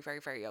both very, very,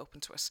 very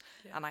open to it.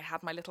 Yeah. And I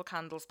had my little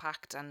candles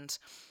packed, and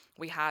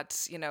we had,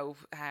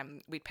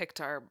 we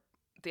picked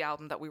the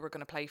album that we were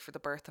going to play for the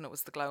birth, and it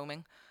was The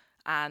Gloaming.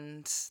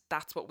 And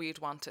that's what we'd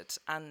wanted.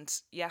 And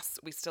yes,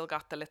 we still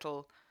got the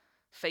little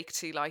fake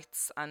tea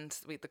lights and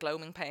the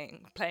Gloaming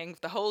playing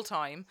the whole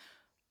time.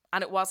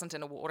 And it wasn't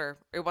in a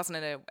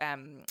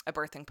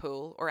birthing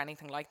pool or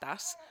anything like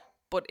that,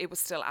 but it was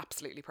still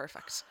absolutely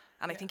perfect.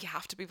 And I think you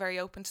have to be very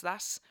open to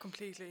that.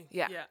 Completely.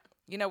 Yeah.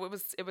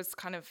 It was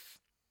kind of,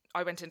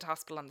 I went into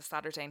hospital on the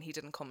Saturday and he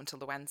didn't come until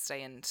the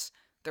Wednesday, and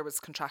there was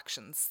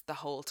contractions the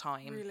whole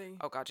time. Really?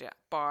 Oh God, yeah.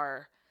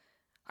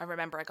 I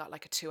remember I got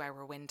like a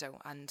 2-hour window,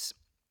 and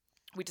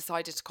we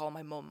decided to call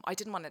my mum. I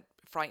didn't want to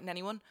frighten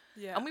anyone.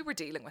 Yeah. And we were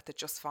dealing with it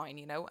just fine,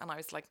 and I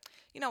was like,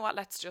 you know what,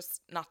 let's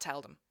just not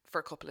tell them for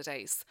a couple of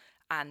days,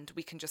 and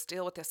we can just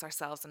deal with this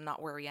ourselves and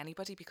not worry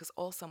anybody, because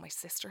also my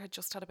sister had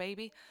just had a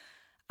baby,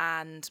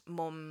 and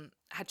mum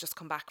had just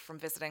come back from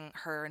visiting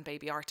her and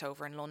baby Art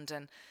over in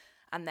London,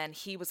 and then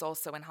he was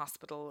also in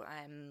hospital.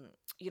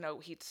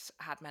 He'd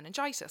had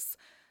meningitis,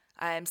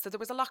 so there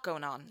was a lot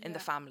going on in the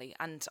family,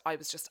 and I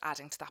was just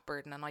adding to that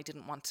burden, and I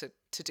didn't want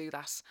to do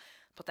that.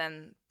 But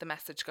then the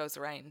message goes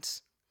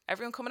around,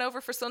 everyone coming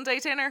over for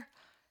Sunday dinner.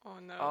 Oh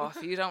no. Oh,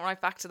 if you don't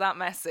write back to that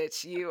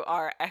message, you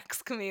are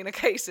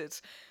excommunicated.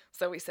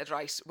 So we said,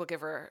 right, we'll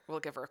give her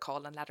a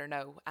call and let her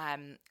know.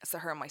 So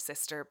her and my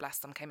sister, bless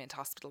them, came into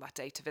hospital that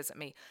day to visit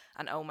me,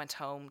 and Owen went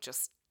home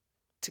just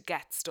to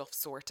get stuff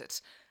sorted.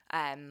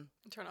 Turn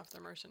off the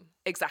immersion.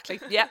 Exactly.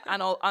 Yeah,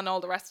 and all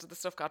the rest of the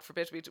stuff, God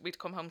forbid, we'd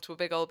come home to a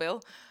big old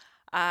bill.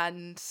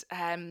 And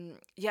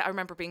I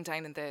remember being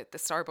down in the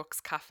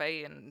Starbucks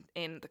cafe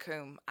in the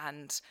Coombe,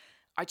 and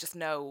I just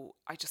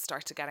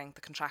started getting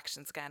the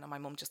contractions again, and my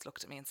mum just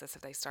looked at me and says,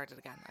 have they started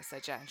again? I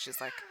said, yeah. And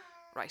she's like,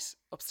 right,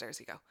 upstairs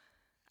you go.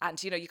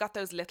 And, you got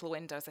those little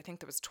windows. I think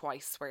there was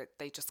twice where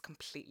they just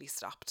completely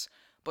stopped.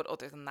 But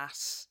other than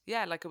that,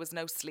 yeah, like it was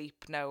no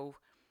sleep, no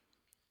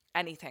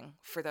anything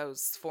for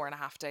those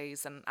 4.5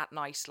 days. And at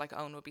night, like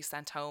Owen would be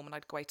sent home, and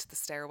I'd go out to the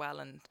stairwell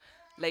and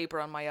labour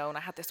on my own.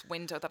 I had this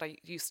window that I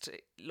used to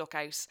look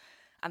out,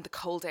 and the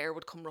cold air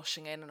would come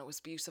rushing in, and it was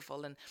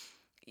beautiful. And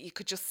you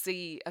could just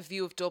see a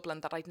view of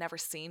Dublin that I'd never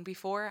seen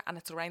before, and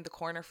it's around the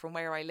corner from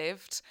where I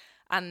lived.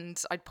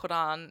 And I'd put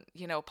on,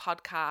 a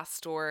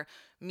podcast or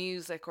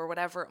music or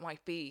whatever it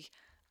might be,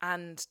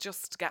 and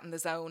just get in the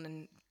zone.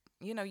 And,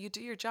 you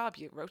do your job,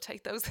 you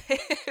rotate those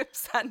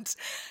hips, and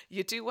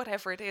you do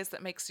whatever it is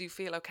that makes you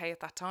feel okay at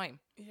that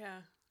time.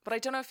 Yeah. But I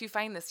don't know if you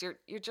find this,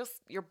 you're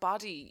just, your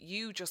body,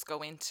 you just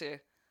go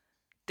into,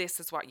 this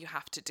is what you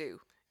have to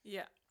do.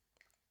 Yeah.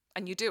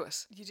 And you do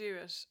it. You do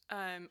it.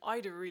 I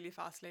had a really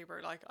fast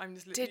labour. Like, I'm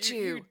just... Did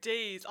you?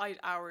 Days. I had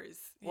hours.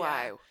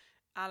 Wow. Yeah.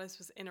 Alice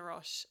was in a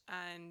rush,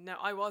 and now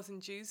I was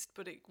induced,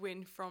 but it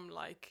went from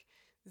like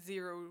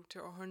 0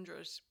 to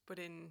 100, but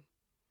in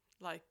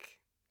like,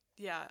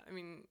 yeah, I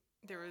mean,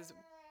 there was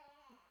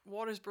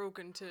waters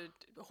broken to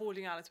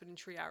holding Alice within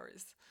 3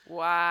 hours.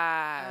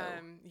 Wow.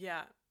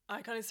 Yeah,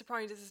 I kind of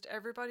surprised this to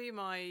everybody.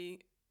 My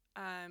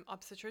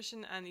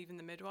obstetrician and even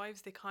the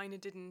midwives, they kind of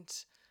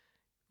didn't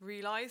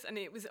realise, and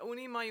it was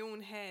only in my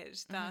own head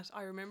that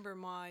I remember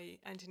my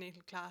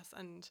antenatal class,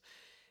 and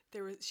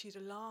she had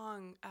a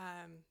long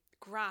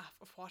graph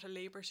of what a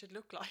labour should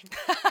look like.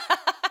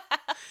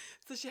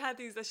 So she had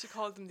these, as she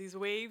called them, these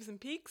waves and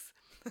peaks,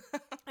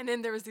 and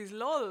then there was these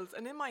lulls,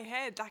 and in my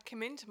head that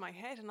came into my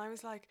head, and I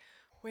was like,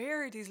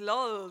 where are these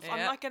lulls? I'm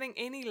not getting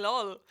any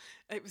lull.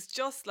 It was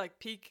just like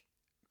peak,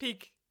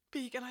 peak,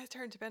 peak. And I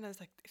turned to Ben, I was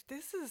like, if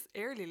this is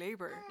early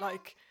labour,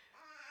 like,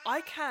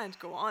 I can't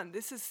go on.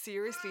 This is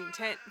seriously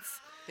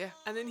intense. Yeah.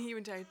 And then he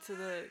went out to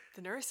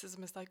the nurses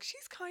and was like,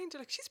 she's kind of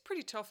like, she's a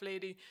pretty tough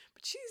lady,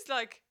 but she's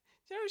like,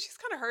 you know, she's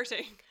kind of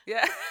hurting.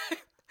 Yeah.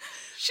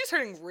 She's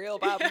hurting real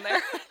bad in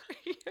there.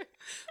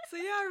 So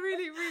yeah,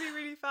 really, really,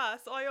 really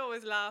fast. I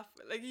always laugh.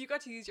 Like, you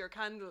got to use your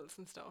candles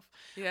and stuff.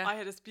 Yeah. I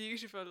had this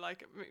beautiful,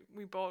 like,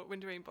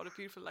 went away and bought a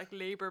beautiful, like,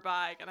 labour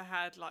bag, and I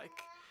had, like,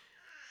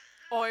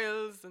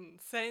 oils and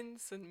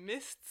scents and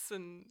mists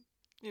and,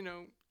 you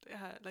know,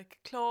 like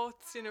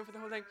cloths, you know, for the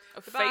whole thing.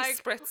 A The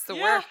face spritz, the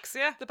works,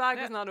 yeah. The bag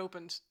Yeah. was not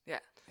opened. Yeah,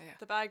 yeah.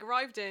 The bag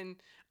arrived in,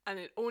 and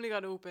it only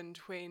got opened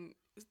when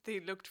they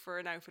looked for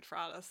an outfit for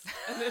Alice,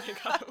 and then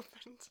it got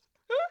opened.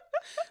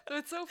 So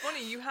it's so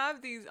funny. You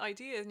have these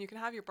ideas and you can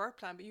have your birth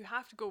plan, but you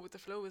have to go with the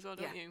flow as well,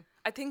 don't you?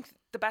 I think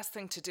the best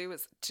thing to do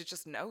is to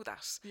just know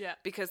that. Yeah.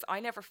 Because I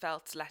never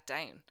felt let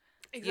down.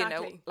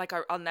 Exactly. You know, like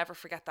I'll never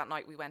forget that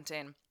night we went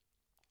in,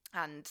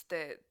 and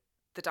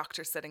the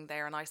doctor sitting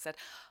there, and I said,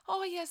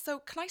 oh yeah, so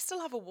can I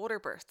still have a water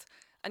birth?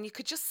 And you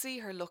could just see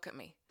her look at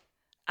me,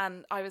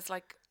 and I was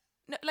like,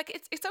 no, like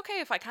it's okay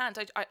if I can't.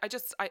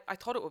 I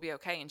thought it would be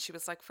okay. And she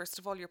was like, first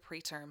of all, you're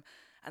preterm,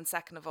 and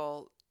second of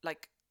all,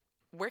 like,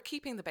 we're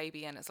keeping the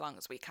baby in as long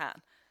as we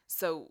can.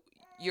 So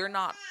you're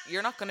not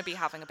going to be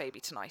having a baby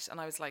tonight. And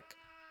I was like,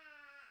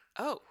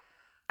 oh.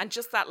 And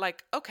just that,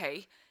 like,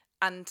 okay.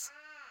 And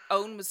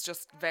Owen was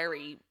just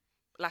very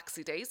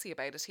laxy-daisy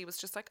about it. He was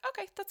just like,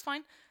 okay, that's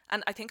fine.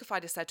 And I think if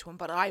I'd have said to him,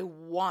 but I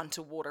want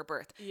a water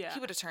birth, he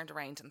would have turned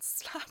around and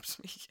slapped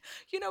me.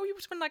 You know, he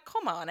would have been like,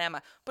 come on,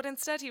 Emma. But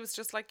instead he was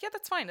just like, yeah,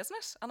 that's fine, isn't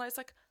it? And I was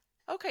like,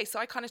 okay. So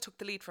I kind of took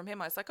the lead from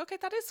him. I was like, okay,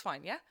 that is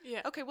fine, yeah?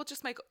 Yeah. Okay, we'll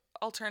just make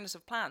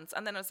alternative plans.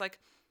 And then I was like,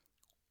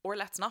 or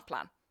let's not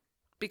plan,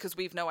 because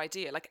we've no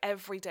idea. Like,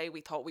 every day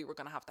we thought we were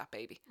going to have that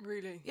baby.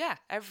 Really? Yeah,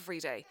 every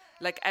day.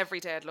 Like, every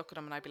day I'd look at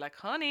him and I'd be like,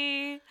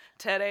 honey,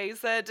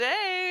 today's the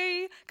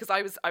day. Because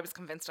I was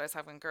convinced I was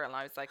having a girl, and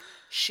I was like,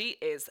 she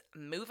is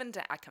moving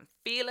down. I can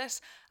feel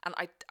it. And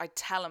I'd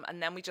tell him,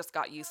 and then we just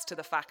got used to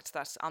the fact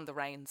that on the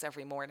rains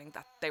every morning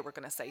that they were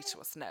going to say to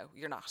us, no,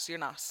 you're not.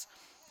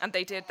 And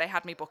they did. They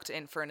had me booked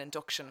in for an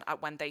induction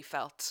at when they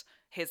felt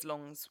his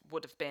lungs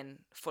would have been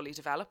fully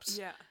developed.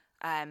 Yeah.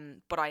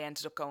 But I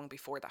ended up going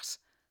before that.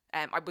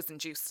 I was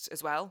induced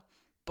as well,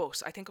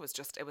 but I think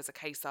it was a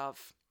case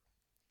of,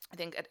 I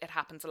think it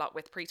happens a lot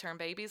with preterm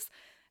babies,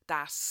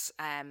 that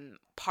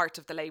part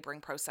of the labouring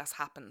process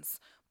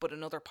happens, but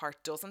another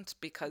part doesn't,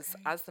 because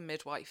as the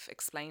midwife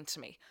explained to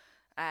me,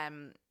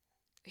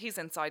 he's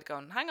inside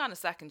going, hang on a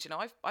second, you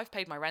know, I've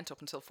paid my rent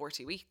up until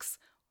 40 weeks.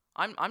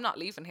 I'm not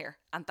leaving here.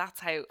 And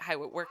that's how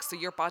it works. So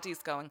your body's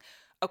going,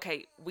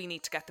 okay, we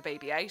need to get the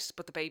baby out,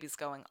 but the baby's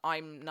going,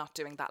 I'm not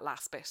doing that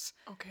last bit.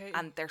 Okay.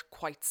 And they're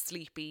quite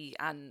sleepy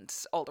and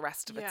all the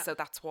rest of it. Yeah. So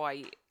that's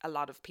why a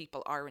lot of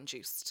people are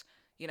induced,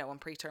 you know, on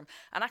preterm.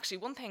 And actually,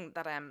 one thing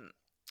that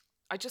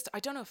I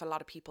don't know if a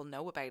lot of people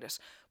know about it,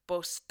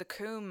 but the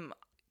Coombe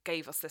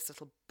gave us this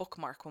little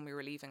bookmark when we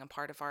were leaving, and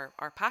part of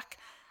our pack,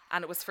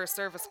 and it was for a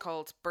service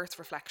called Birth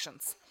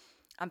Reflections.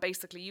 And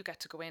basically you get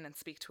to go in and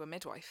speak to a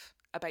midwife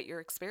about your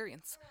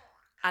experience.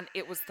 And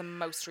it was the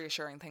most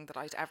reassuring thing that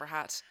I'd ever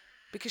had,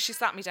 because she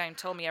sat me down,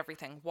 told me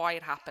everything, why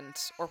it happened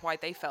or why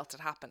they felt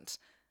it happened.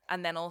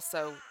 And then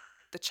also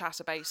the chat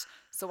about,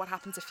 so what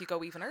happens if you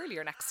go even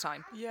earlier next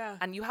time? Yeah.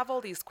 And you have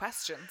all these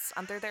questions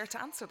and they're there to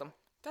answer them.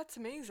 That's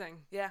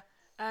amazing. Yeah.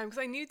 Because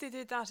I knew they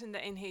did that in the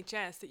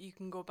NHS, that you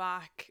can go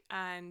back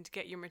and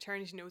get your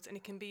maternity notes, and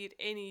it can be at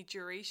any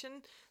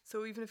duration.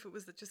 So even if it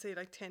was, just say,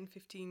 like 10,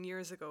 15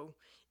 years ago,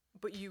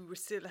 but you were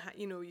still,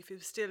 you know, if it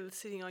was still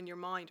sitting on your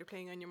mind or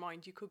playing on your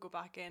mind, you could go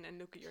back in and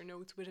look at your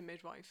notes with a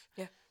midwife.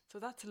 Yeah. So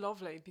that's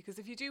lovely, because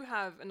if you do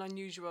have an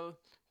unusual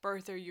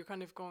birth, or you're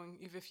kind of going,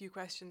 you have a few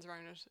questions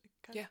around it,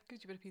 kind of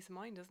gives you a bit of peace of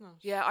mind, doesn't it?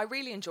 Yeah, I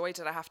really enjoyed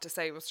it, I have to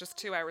say. It was just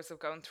 2 hours of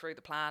going through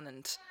the plan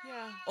and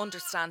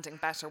understanding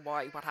better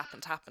why what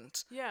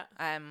happened. Yeah.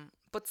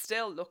 But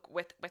still, look,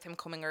 with him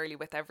coming early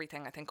with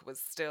everything, I think it was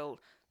still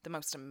the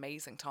most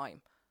amazing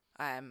time.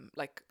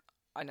 Like,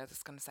 I know this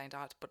is going to sound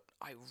odd, but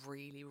I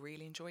really,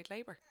 really enjoyed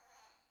labour.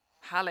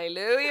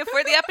 Hallelujah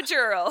for the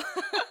epidural.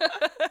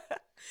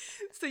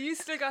 So you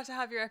still got to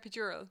have your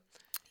epidural?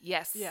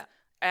 Yes. Yeah.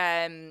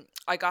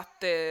 I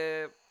got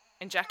the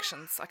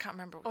injections. I can't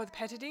remember. Oh, the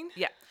Petadine?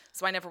 Yeah.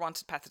 So I never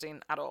wanted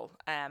Petadine at all.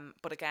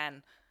 But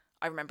again,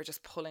 I remember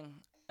just pulling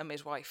a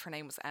midwife. Her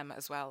name was Emma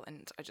as well.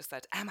 And I just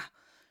said, Emma,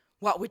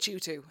 what would you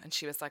do? And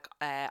she was like,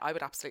 I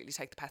would absolutely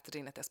take the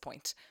Petadine at this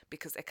point,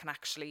 because it can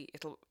actually,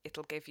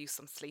 it'll give you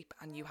some sleep,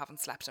 and you haven't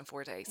slept in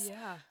 4 days.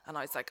 Yeah. And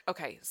I was like,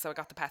 okay. So I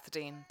got the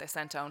Petadine. They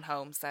sent Owen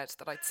home, said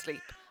that I'd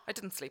sleep. I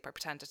didn't sleep. I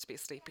pretended to be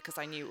asleep because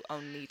I knew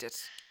Owen needed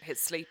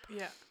his sleep.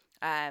 Yeah.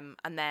 And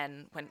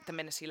then the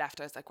minute he left,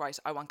 I was like, right,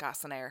 I want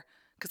gas and air,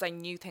 because I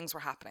knew things were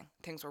happening.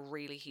 Things were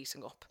really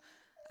heating up.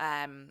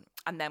 And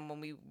then when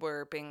we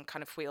were being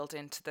kind of wheeled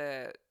into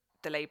the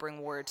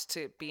labouring ward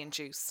to be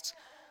induced,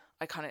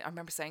 I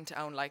remember saying to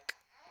Owen, like,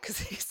 because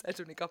he said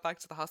when he got back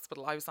to the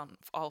hospital, I was on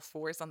all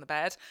fours on the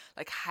bed,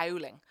 like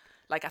howling,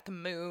 like at the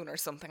moon or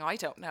something. I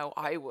don't know.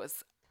 I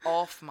was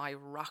off my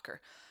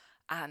rocker.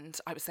 And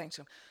I was saying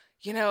to him,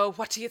 you know,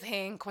 what do you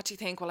think? What do you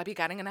think? Will I be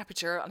getting an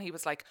epidural? And he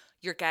was like,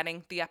 you're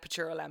getting the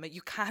epidural, Emma.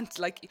 You can't,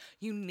 like,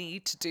 you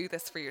need to do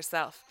this for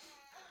yourself.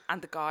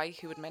 And the guy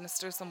who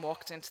administers them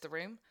walked into the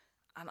room.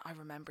 And I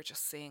remember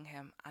just seeing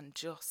him and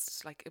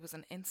just, like, it was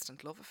an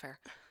instant love affair.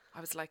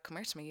 I was like, come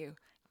here to me, you.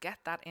 Get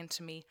that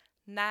into me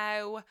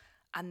now.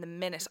 And the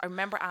minute, I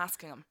remember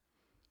asking him,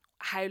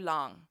 how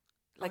long?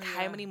 Like,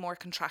 how many more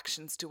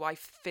contractions do I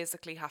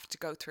physically have to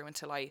go through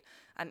until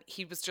and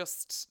he was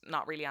just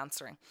not really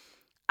answering.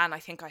 And I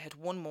think I had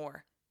one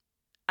more.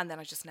 And then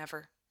I just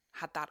never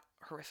had that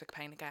horrific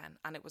pain again.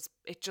 And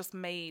it just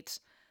made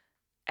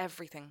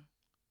everything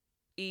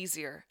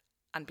easier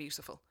and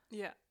beautiful.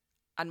 Yeah.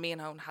 And me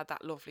and Owen had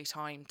that lovely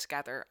time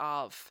together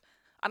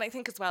and I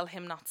think as well,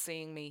 him not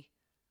seeing me,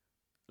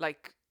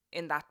 like,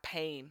 in that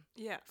pain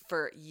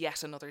for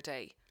yet another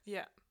day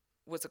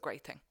was a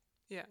great thing.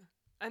 Yeah.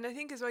 And I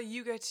think as well,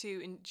 you get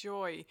to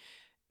enjoy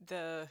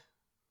the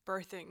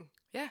birthing.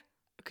 Yeah.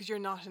 Because you're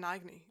not in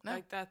agony. No.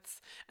 Like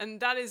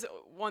that is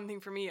one thing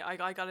for me.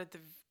 I got it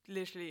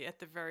literally at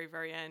the very,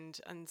 very end.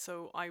 And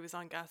so I was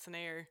on gas and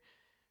air.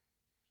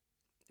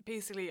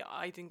 Basically,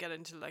 I didn't get it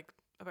until like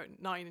about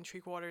 9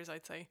 3/4,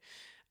 I'd say.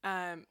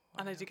 And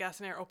I did gas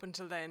and air up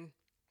until then.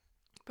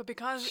 But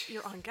because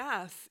you're on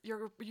gas,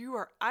 you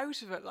are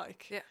out of it,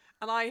 like. Yeah.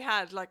 And I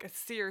had like a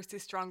seriously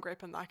strong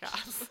grip on that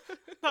gas.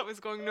 That was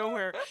going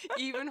nowhere.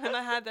 Even when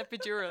I had that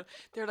epidural,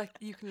 they're like,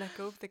 you can let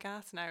go of the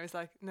gas now. I was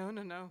like, no.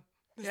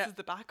 This is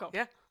the backup.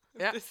 Yeah.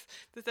 This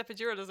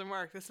epidural doesn't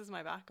work. This is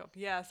my backup.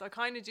 Yeah. So I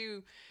kind of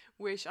do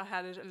wish I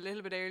had it a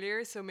little bit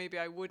earlier, so maybe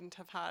I wouldn't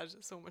have had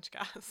so much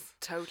gas.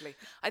 Totally.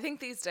 I think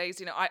these days,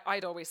 you know,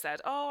 I'd always said,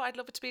 oh, I'd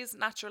love it to be as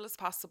natural as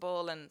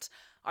possible. And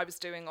I was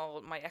doing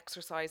all my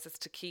exercises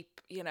to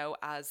keep, you know,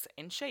 as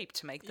in shape,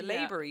 to make the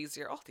labour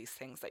easier. All these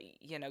things that,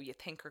 you know, you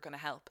think are going to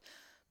help.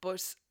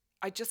 But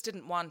I just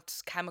didn't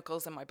want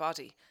chemicals in my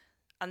body.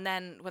 And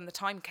then when the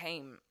time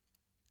came,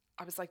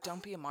 I was like,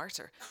 don't be a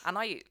martyr. And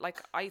I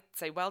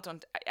say, well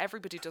done.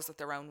 Everybody does it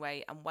their own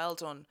way, and well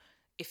done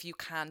if you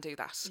can do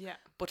that. Yeah.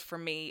 But for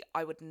me,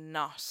 I would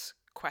not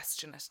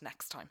question it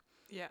next time.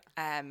 Yeah.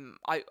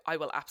 I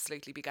will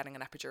absolutely be getting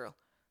an epidural.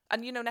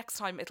 And, you know, next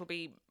time it'll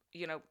be,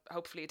 you know,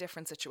 hopefully a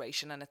different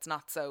situation, and it's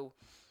not so,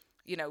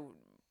 you know,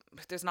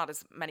 there's not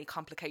as many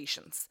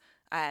complications.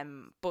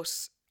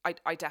 But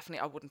I definitely,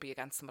 I wouldn't be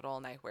against them at all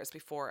now. Whereas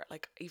before,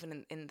 like,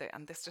 even in the,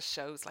 and this just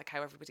shows like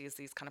how everybody has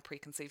these kind of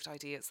preconceived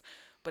ideas.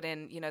 But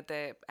in, you know,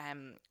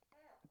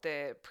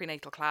 the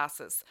prenatal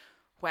classes,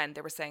 when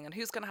they were saying, and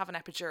who's going to have an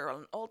epidural,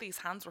 and all these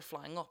hands were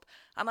flying up.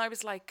 And I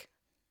was like,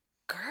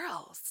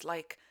 girls,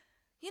 like,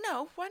 you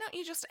know, why don't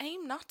you just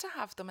aim not to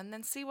have them and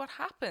then see what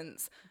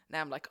happens?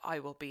 Now I'm like, I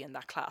will be in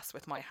that class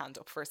with my hand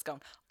up first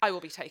going, I will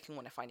be taking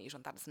one if I need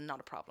one. That is not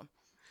a problem.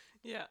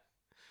 Yeah.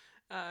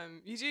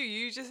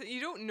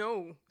 You don't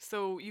know.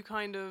 So you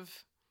kind of,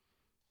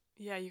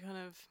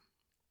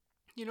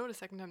 you know the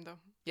second time though.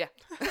 Yeah.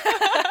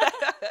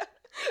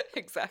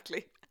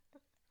 Exactly.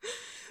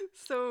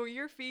 So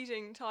you're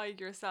feeding Tig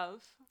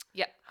yourself.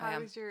 Yeah, How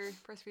is your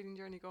breastfeeding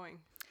journey going?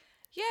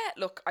 Yeah,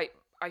 look,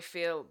 I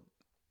feel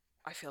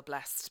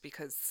blessed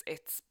because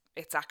it's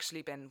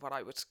actually been what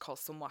I would call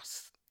somewhat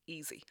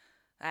easy.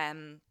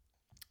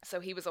 So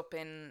he was up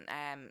in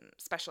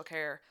special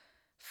care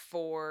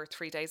for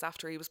 3 days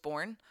after he was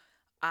born,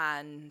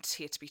 and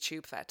he had to be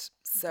tube fed.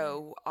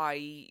 So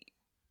I'd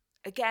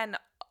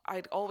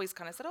always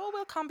kind of said, oh,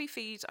 we'll combi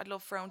feed. I'd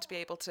love for him to be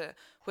able to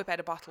whip out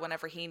a bottle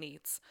whenever he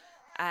needs.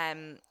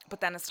 But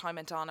then as time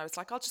went on, I was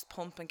like, I'll just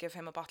pump and give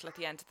him a bottle at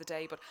the end of the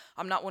day. But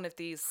I'm not one of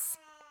these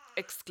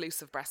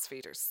exclusive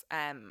breastfeeders.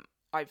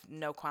 I've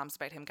no qualms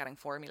about him getting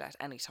formula at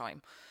any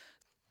time.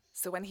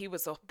 So when he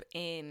was up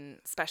in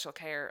special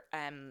care,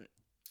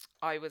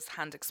 I was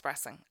hand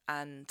expressing,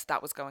 and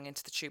that was going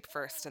into the tube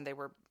first, and they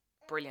were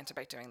brilliant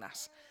about doing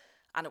that.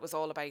 And it was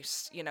all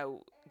about, you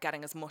know,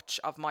 getting as much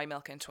of my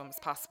milk into him as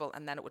possible,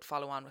 and then it would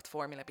follow on with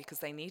formula because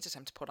they needed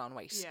him to put on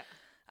weight.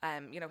 Yeah.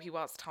 You know, he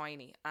was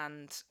tiny,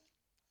 and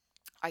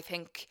I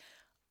think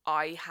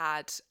I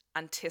had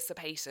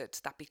anticipated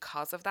that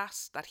because of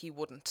that he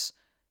wouldn't,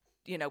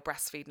 you know,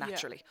 breastfeed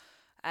naturally.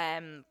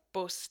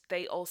 But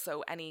they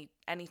also, any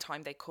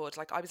time they could,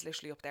 like, I was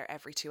literally up there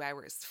every 2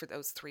 hours for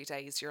those 3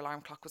 days. Your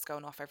alarm clock was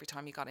going off every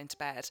time you got into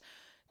bed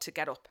to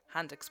get up,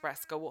 hand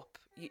express, go up.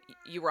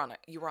 You were on it.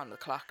 You were on the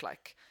clock,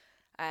 like.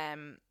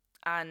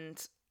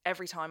 And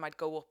every time I'd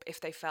go up,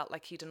 if they felt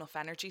like he'd enough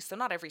energy, so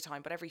not every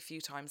time, but every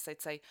few times,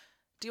 they'd say,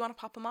 do you want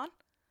to pop him on?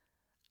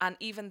 And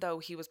even though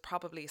he was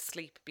probably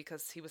asleep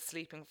because he was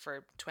sleeping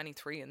for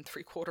 23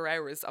 3/4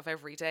 hours of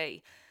every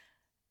day,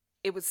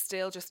 it was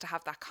still just to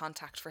have that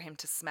contact for him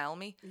to smell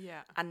me.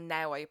 Yeah. And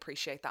now I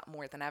appreciate that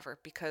more than ever,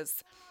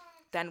 because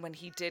then when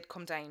he did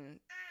come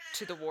down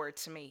to the ward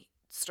to me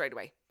straight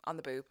away on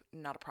the boob,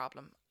 not a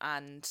problem.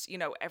 And, you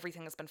know,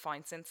 everything has been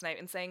fine since. Now,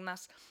 in saying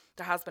that,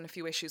 there has been a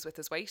few issues with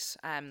his weight.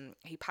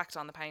 He packed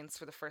on the pounds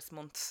for the first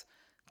month,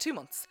 2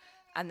 months,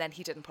 and then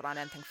he didn't put on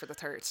anything for the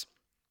third.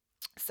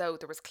 So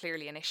there was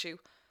clearly an issue.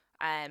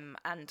 And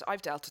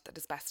I've dealt with it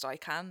as best I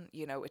can.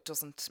 You know, it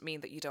doesn't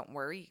mean that you don't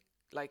worry.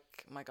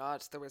 Like, my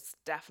God, there was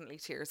definitely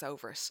tears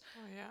over it.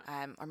 Oh,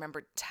 yeah. I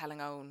remember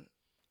telling Owen,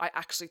 I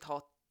actually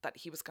thought that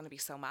he was going to be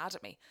so mad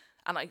at me.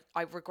 And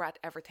I regret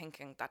ever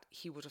thinking that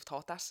he would have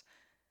thought that,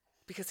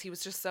 because he was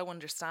just so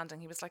understanding.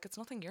 He was like, it's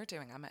nothing you're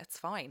doing, Emma, it's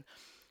fine.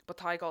 But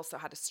Tig also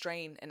had a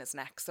strain in his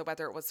neck. So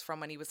whether it was from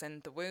when he was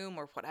in the womb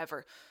or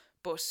whatever,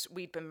 but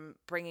we'd been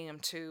bringing him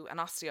to an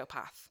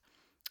osteopath.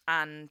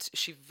 And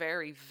she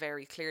very,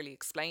 very clearly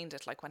explained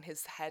it. Like, when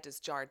his head is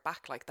jarred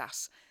back like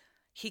that,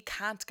 he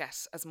can't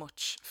get as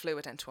much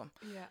fluid into him.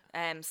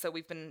 Yeah. So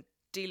we've been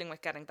dealing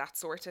with getting that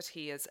sorted.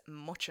 He is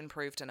much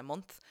improved in a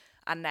month.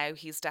 And now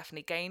he's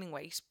definitely gaining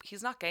weight.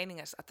 He's not gaining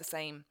it at the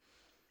same,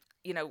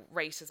 you know,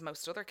 rate as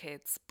most other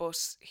kids,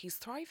 but he's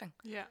thriving.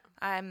 Yeah.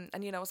 And,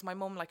 you know, as my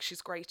mum, like,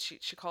 she's great.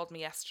 She called me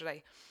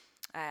yesterday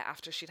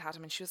after she'd had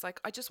him, and she was like,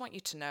 I just want you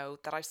to know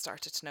that I've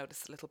started to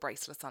notice little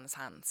bracelets on his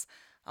hands.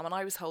 And when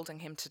I was holding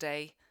him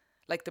today,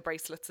 like, the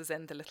bracelets is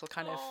in the little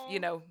kind of, you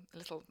know,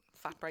 little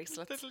fat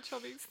bracelets. Little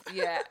chubbies.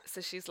 Yeah.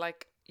 So she's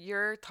like,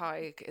 your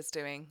Tig is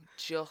doing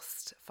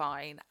just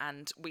fine.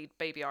 And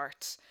baby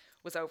Art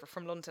was over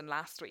from London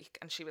last week,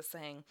 and she was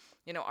saying,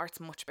 you know, Art's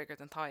much bigger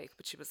than Tig,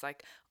 but she was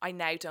like, I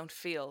now don't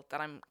feel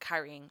that I'm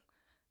carrying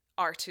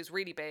Art, who's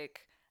really big,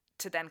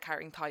 to then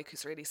carrying Tig,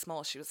 who's really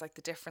small. She was like,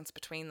 the difference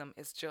between them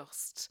is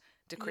just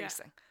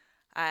decreasing.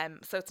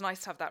 So it's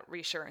nice to have that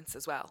reassurance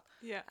as well.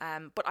 Yeah.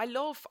 But I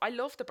love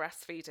the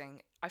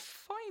breastfeeding. I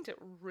find it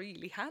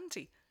really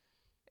handy.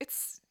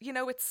 It's, you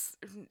know,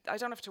 I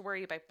don't have to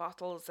worry about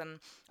bottles, and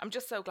I'm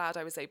just so glad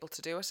I was able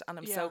to do it, and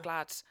I'm so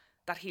glad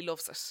that he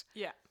loves it.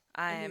 Yeah.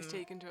 And he's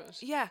taken to it.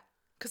 Yeah,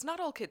 because not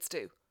all kids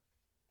do.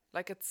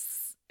 Like,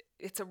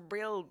 it's a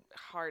real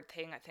hard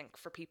thing, I think,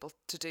 for people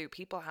to do.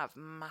 People have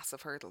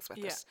massive hurdles with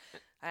it.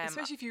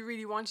 Especially if you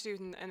really want to do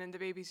it, and then the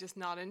baby's just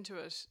not into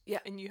it. Yeah.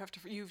 And you have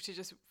to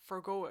just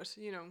forgo it,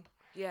 you know.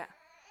 Yeah.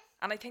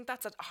 And I think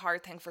that's a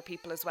hard thing for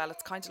people as well.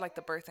 It's kind of like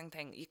the birthing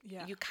thing.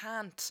 You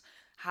can't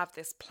have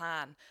this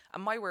plan.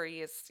 And my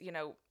worry is, you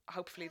know,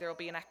 hopefully there'll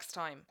be a next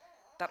time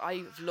that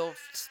I've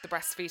loved the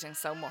breastfeeding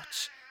so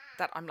much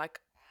that I'm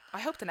like, I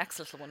hope the next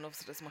little one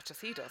loves it as much as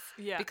he does.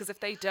 Yeah. Because if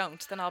they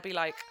don't, then I'll be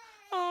like,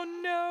 oh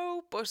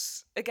no.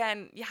 But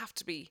again, you have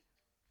to be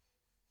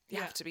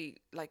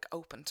like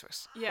open to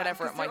it. Yeah,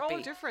 whatever it might they're be.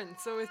 all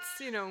different. So it's,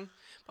 you know,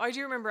 I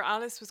do remember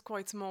Alice was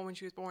quite small when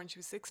she was born. She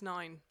was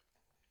 6'9",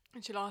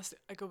 and she lost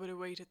a good bit of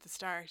weight at the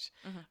start.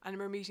 And I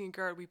remember meeting a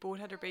girl, we both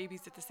had our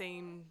babies at the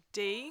same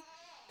day,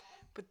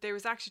 but there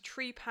was actually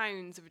 3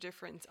 pounds of a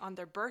difference on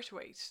their birth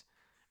weight.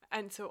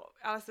 And so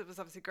Alice was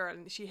obviously a girl,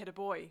 and she had a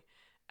boy.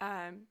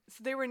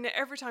 So they were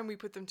every time we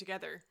put them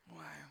together,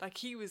 Wow. like,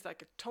 he was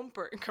like a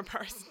thumper in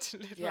comparison to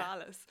little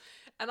Alice.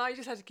 And I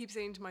just had to keep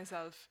saying to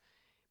myself,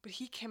 but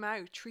he came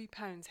out 3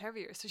 pounds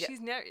heavier. So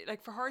she's never,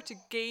 like, for her to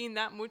gain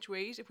that much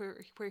weight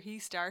where he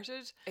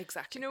started.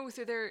 Exactly. You know,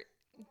 so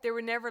they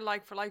were never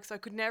like for like. So I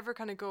could never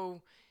kind of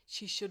go,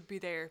 she should be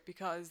there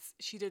because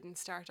she didn't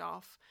start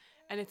off.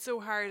 And it's so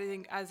hard, I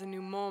think, as a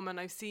new mum. And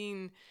I've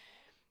seen,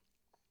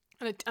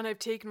 and I've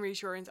taken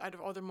reassurance out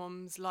of other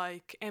mums,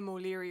 like Emma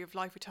O'Leary of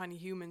Life with Tiny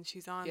Humans.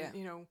 She's on,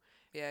 you know.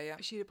 Yeah.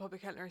 She's a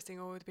public health nurse saying,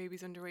 oh, the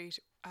baby's underweight.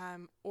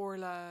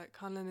 Orla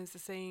Conlon is the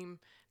same,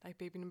 like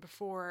baby number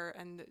 4,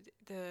 and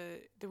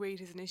the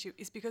weight is an issue.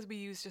 It's because we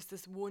use just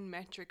this one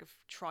metric of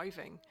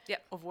thriving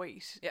of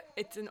weight. Yeah.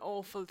 It's an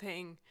awful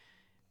thing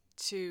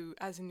to,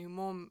 as a new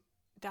mum,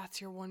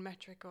 that's your one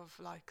metric of,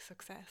 like,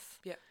 success.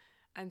 Yeah.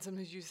 And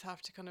sometimes you just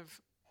have to kind of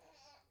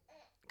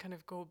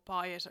go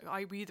by it.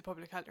 I read the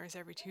public health nurse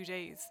every 2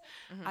 days.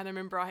 And I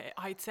remember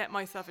I'd set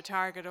myself a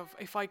target of,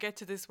 if I get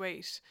to this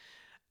weight,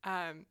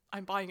 I'm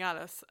buying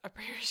Alice a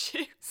pair of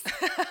shoes.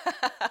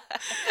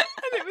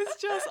 And it was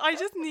just, I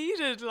just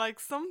needed, like,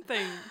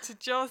 something to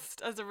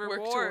just, as a reward.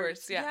 Work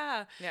towards,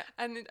 yeah.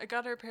 And I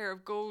got her a pair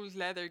of gold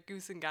leather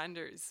Goose and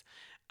Ganders.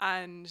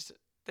 And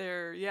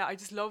I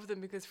just love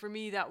them, because for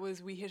me that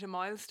was, we hit a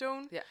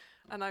milestone. Yeah.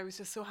 And I was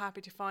just so happy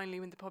to finally,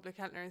 when the public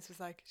health nurse was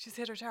like, she's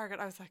hit her target,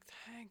 I was like,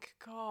 thank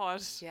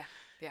God. Yeah.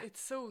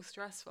 It's so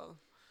stressful.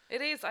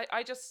 It is.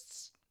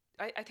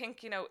 I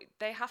think, you know,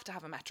 they have to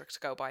have a metric to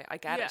go by. I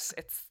get it.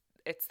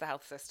 It's the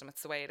health system.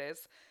 It's the way it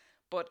is.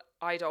 But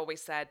I'd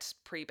always said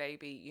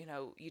pre-baby, you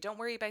know, you don't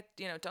worry about,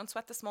 you know, don't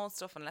sweat the small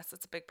stuff unless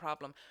it's a big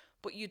problem.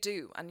 But you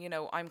do. And, you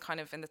know, I'm kind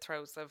of in the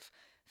throes of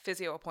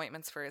physio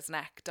appointments for his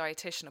neck,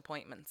 dietitian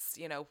appointments,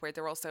 you know, where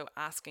they're also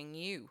asking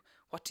you,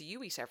 what do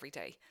you eat every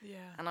day? Yeah.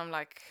 And I'm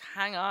like,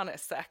 hang on a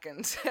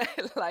second.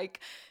 Like,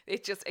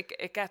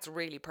 it gets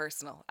really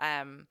personal.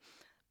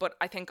 But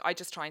I think I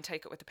just try and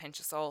take it with a pinch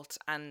of salt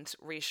and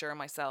reassure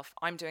myself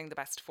I'm doing the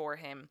best for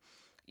him.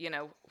 You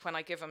know, when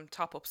I give him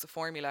top-ups of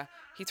formula,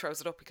 he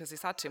throws it up because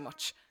he's had too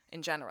much.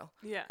 in general.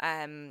 Yeah.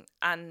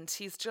 And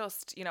he's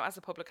just, you know, as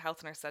a public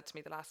health nurse said to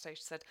me the last day,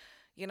 she said,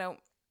 you know,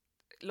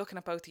 looking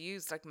at both of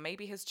yous, like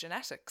maybe his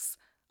genetics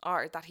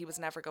are that he was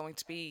never going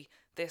to be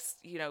this,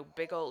 you know,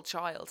 big old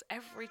child.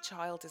 Every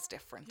child is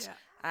different.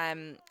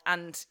 Yeah.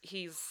 And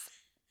he's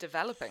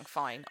developing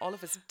fine. All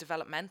of his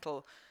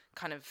developmental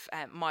kind of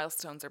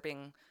milestones are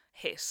being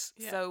hit.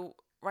 Yeah. So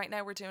right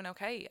now we're doing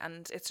okay.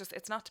 And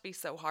it's not to be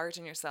so hard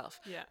on yourself.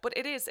 Yeah. But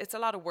it's a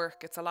lot of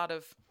work. It's a lot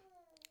of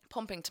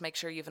pumping to make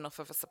sure you have enough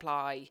of a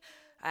supply.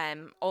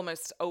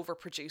 Almost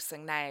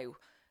overproducing now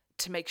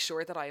to make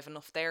sure that I have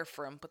enough there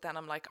for him. But then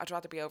I'm like, I'd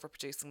rather be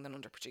overproducing than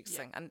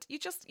underproducing. Yeah. And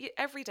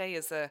every day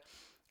is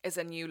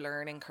a new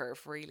learning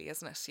curve, really,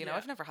 isn't it? You know, Yeah.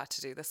 I've never had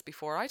to do this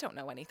before. I don't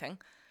know anything.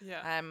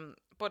 Yeah.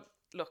 But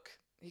look,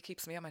 he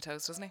keeps me on my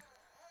toes, doesn't he?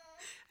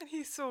 And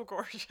he's so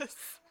gorgeous.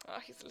 Oh,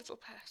 he's a little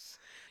pet.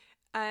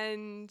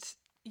 And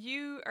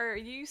are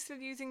you still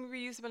using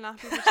reusable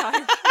nappies at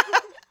times?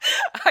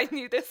 I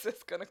knew this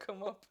was going to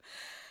come up.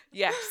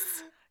 Yes.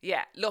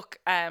 Yeah. Look,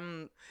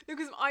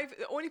 Because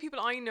the only people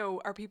I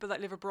know are people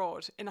that live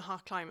abroad in a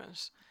hot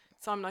climate.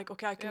 So I'm like,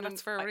 okay, I can.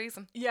 that's for a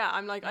reason. Yeah,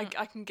 I'm like,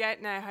 I can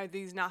get now how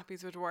these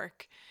nappies would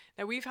work.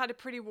 Now we've had a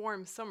pretty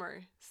warm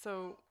summer,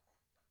 so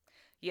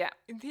Yeah.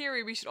 in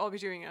theory we should all be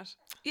doing it.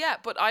 Yeah,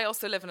 but I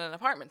also live in an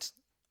apartment.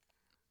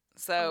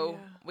 So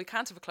yeah. we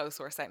can't have a clothes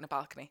horse out in a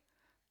balcony.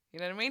 You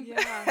know what I mean?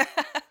 Yeah.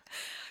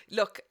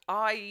 Look,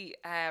 I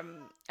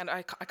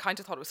kind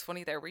of thought it was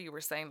funny there where you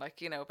were saying,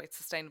 like, you know, about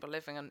sustainable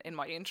living, and in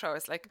my intro I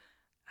was like,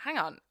 hang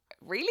on,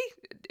 really?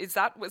 Was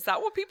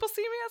that what people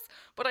see me as?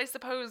 But I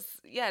suppose,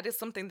 yeah, it is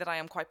something that I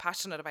am quite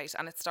passionate about,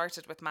 and it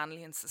started with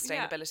Manly and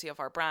sustainability of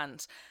our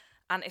brand.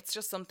 And it's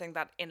just something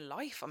that in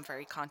life I'm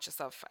very conscious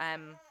of.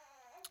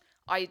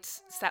 I'd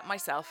set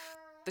myself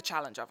the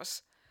challenge of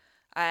it.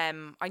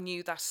 I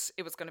knew that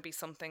it was going to be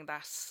something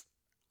that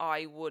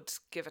I would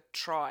give a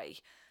try.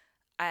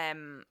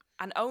 And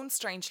Owen,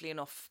 strangely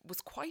enough,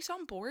 was quite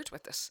on board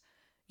with it.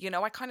 You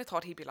know, I kind of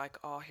thought he'd be like,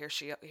 oh, here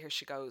she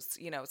goes.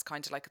 You know, it's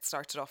kind of like it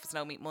started off as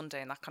No Meat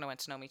Monday, and that kind of went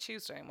to No Meat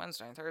Tuesday and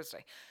Wednesday and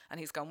Thursday. And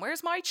he's going,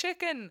 where's my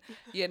chicken?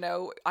 You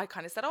know, I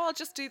kind of said, oh, I'll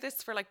just do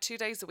this for like 2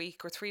 days a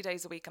week or 3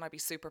 days a week, and I'd be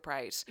super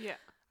proud. Yeah.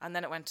 And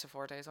then it went to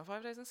 4 days and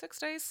 5 days and 6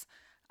 days.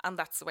 And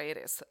that's the way it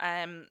is.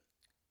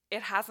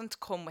 It hasn't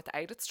come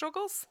without its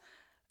struggles.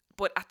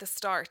 But at the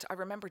start, I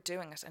remember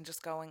doing it and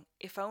just going,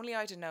 if only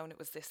I'd have known it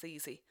was this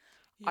easy,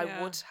 I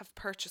would have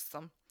purchased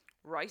them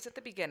right at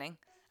the beginning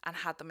and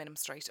had him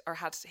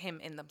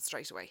in them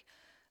straight away.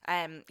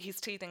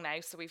 He's teething now,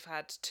 so we've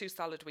had 2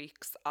 solid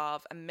weeks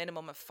of a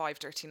minimum of 5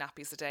 dirty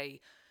nappies a day,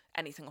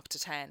 anything up to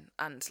 10.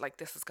 And like,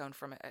 this is going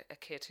from a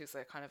kid who's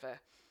a kind of a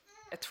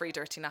 3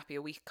 dirty nappy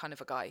a week kind of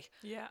a guy,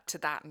 Yeah. to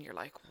that, and you're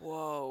like,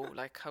 whoa,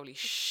 like holy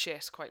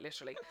shit, quite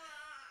literally.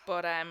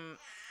 But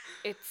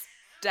it's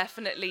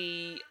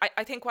definitely,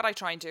 I think what I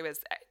try and do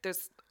is,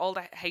 there's all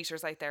the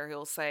haters out there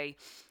who'll say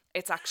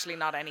it's actually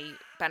not any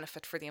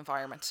benefit for the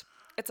environment.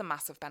 It's a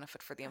massive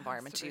benefit for the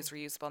environment to use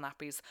reusable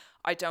nappies.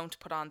 I don't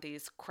put on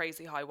these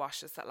crazy high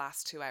washes that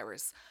last 2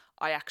 hours.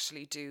 I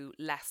actually do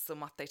less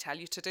than what they tell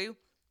you to do.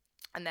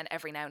 And then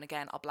every now and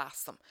again I'll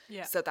blast them,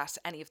 so that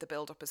any of the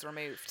buildup is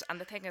removed. And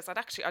the thing is,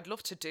 I'd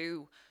love to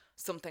do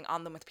something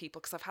on them with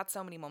people, because I've had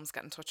so many mums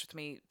get in touch with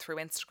me through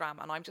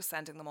Instagram, and I'm just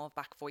sending them all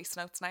back voice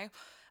notes now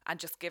and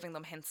just giving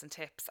them hints and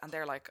tips, and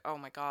they're like, oh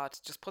my God,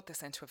 just put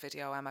this into a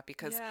video, Emma,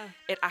 because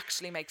it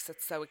actually makes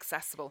it so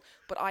accessible.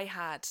 But I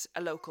had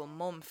a local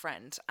mum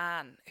friend,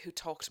 Anne, who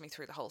talked me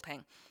through the whole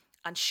thing.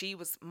 And she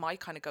was my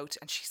kind of go-to,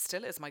 and she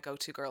still is my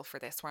go-to girl for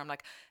this, where I'm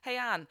like, hey,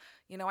 Anne,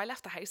 you know, I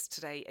left the house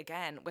today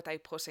again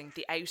without putting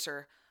the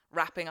outer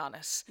wrapping on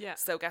it. Yeah.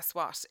 So guess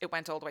what? It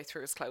went all the way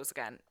through his clothes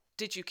again.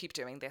 Did you keep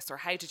doing this, or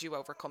how did you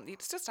overcome?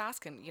 It's just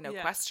asking, you know,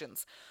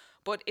 questions.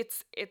 But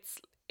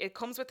it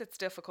comes with its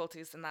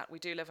difficulties in that we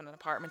do live in an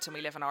apartment and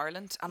we live in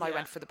Ireland, and I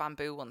went for the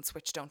bamboo ones,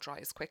 which don't dry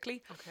as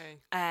quickly. Okay.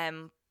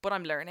 But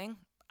I'm learning,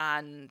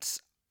 and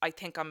I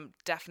think I'm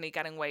definitely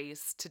getting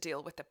ways to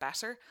deal with it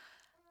better.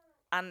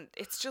 And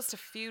it's just a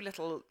few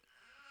little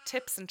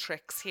tips and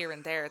tricks here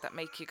and there that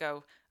make you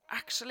go,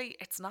 actually,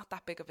 it's not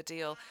that big of a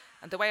deal.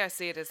 And the way I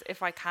see it is,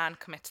 if I can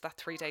commit to that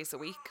 3 days a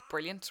week,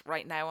 brilliant.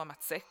 Right now I'm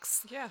at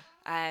 6. Yeah.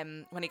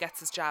 When he gets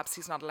his jabs,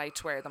 he's not allowed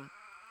to wear them.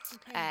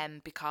 Okay.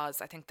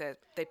 Because I think that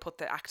they put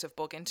the active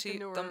bug into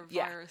the them.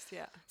 Virus,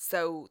 yeah.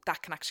 So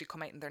that can actually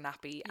come out in their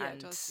nappy, Yeah, and it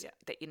does,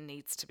 that it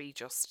needs to be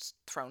just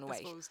thrown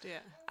away. Disposed,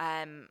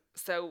 yeah.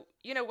 So,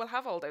 you know, we'll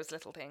have all those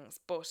little things,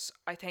 but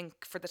I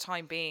think for the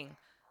time being,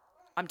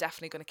 I'm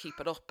definitely going to keep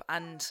it up,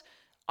 and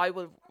I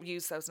will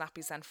use those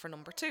nappies then for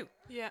number 2.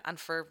 Yeah. And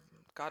for,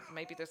 God,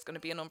 maybe there's going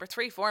to be a number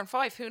 3, 4 and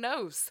 5, who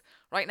knows?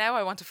 Right now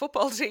I want a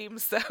football team,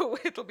 so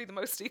it'll be the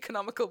most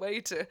economical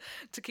way to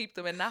keep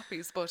them in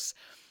nappies. But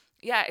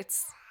yeah,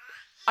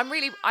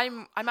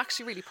 I'm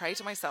actually really proud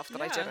of myself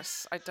that I did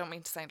it. I don't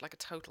mean to sound like a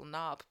total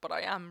knob, but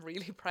I am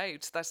really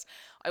proud that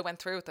I went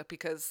through with it,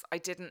 because I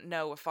didn't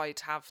know if I'd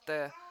have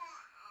the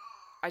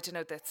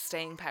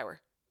staying power.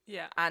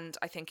 Yeah. And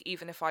I think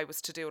even if I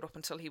was to do it up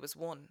until he was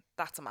 1,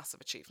 that's a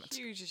massive achievement.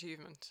 Huge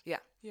achievement. Yeah.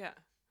 Yeah.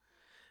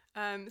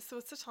 So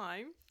it's the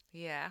time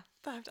Yeah.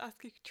 that I have to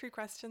ask you 3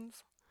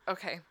 questions.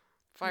 Okay.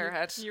 Fire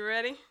ahead. You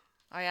ready?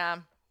 I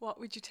am. What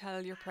would you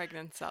tell your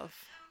pregnant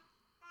self?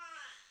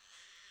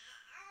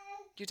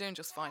 You're doing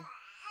just fine.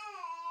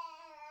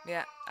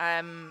 Yeah.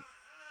 I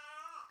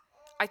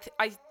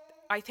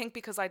think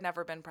because I'd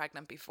never been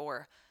pregnant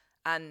before,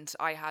 and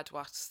I had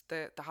what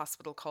the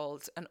hospital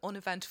called an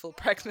uneventful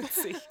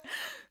pregnancy,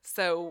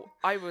 so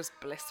I was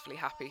blissfully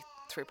happy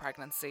through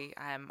pregnancy.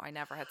 I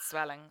never had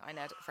swelling. I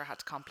never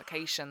had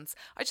complications.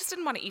 I just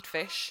didn't want to eat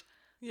fish.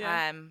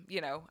 Yeah.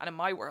 You know, and in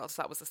my world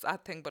that was a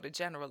sad thing, but in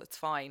general it's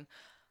fine.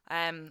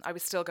 I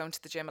was still going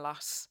to the gym a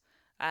lot.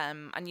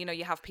 And you know,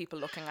 you have people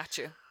looking at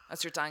you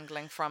as you're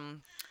dangling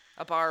from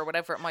a bar or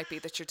whatever it might be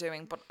that you're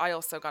doing. But I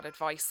also got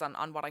advice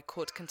on what I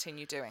could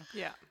continue doing.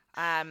 Yeah.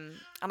 And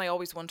I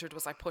always wondered,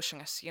 was I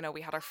pushing it? You know,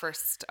 we had our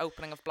first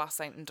opening of Bloss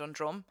Saint in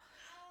Dundrum.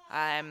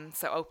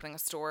 So opening a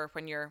store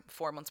when you're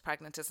 4 months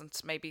pregnant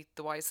isn't maybe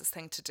the wisest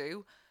thing to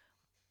do.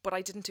 But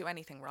I didn't do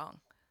anything wrong.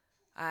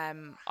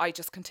 I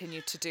just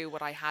continued to do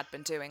what I had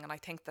been doing. And I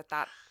think that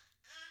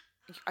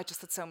I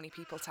just had so many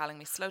people telling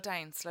me, slow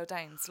down, slow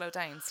down, slow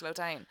down, slow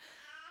down.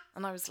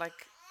 And I was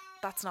like,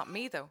 that's not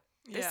me though.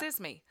 This Yeah. is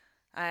me.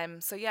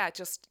 So yeah,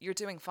 just you're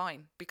doing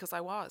fine, because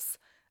I was.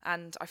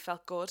 And I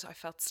felt good. I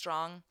felt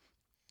strong.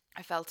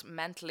 I felt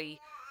mentally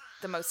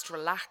the most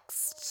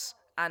relaxed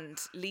and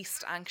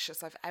least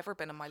anxious I've ever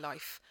been in my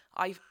life.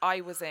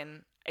 I was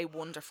in a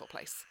wonderful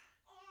place.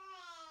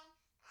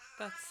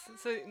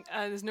 That's so.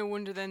 There's no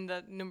wonder then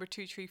that number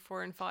 2, 3,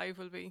 4, and 5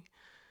 will be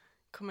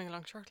coming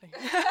along shortly.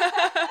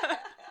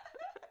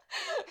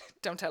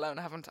 Don't tell Owen,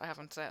 I haven't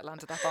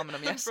landed that bomb in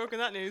him yet. Broken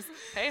that news.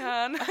 Hey,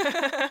 Han.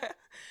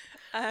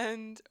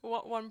 And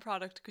what one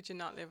product could you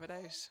not live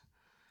without?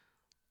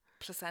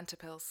 Placenta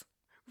pills.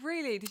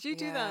 Really? Did you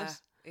do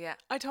that? Yeah.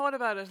 I thought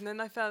about it, and then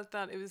I felt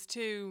that it was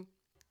too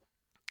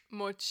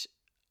much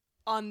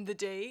on the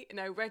day.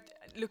 Now,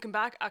 looking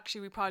back,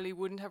 actually, we probably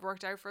wouldn't have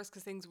worked out for us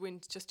because things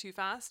went just too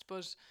fast.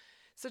 But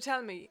so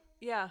tell me,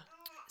 yeah,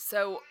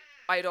 So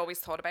I'd always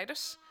thought about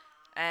it.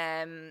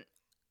 And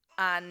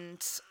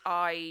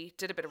I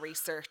did a bit of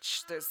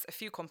research. There's a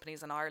few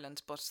companies in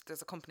Ireland, but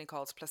there's a company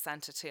called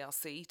Placenta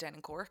TLC down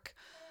in Cork.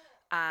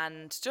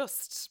 And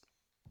just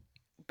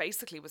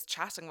basically was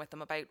chatting with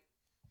them about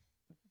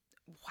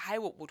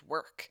how it would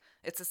work.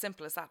 It's as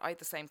simple as that. I had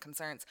the same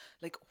concerns.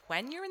 Like,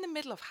 when you're in the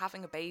middle of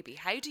having a baby,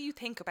 how do you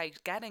think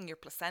about getting your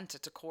placenta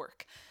to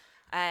Cork?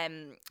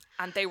 And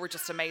they were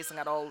just amazing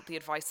at all the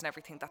advice and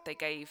everything that they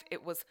gave.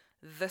 It was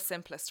the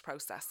simplest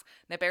process.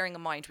 Now, bearing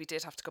in mind, we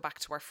did have to go back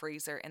to our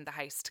freezer in the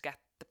house to get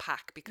the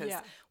pack, because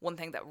Yeah. one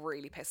thing that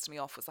really pissed me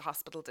off was the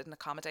hospital didn't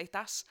accommodate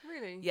that.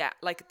 really, Yeah,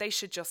 like they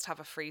should just have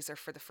a freezer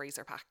for the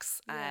freezer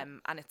packs. Yeah.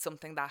 And it's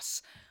something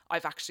that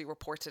I've actually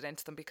reported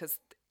into them, because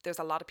there's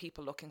a lot of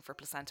people looking for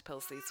placenta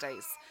pills these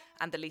days,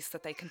 and the least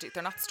that they can do,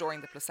 they're not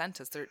storing the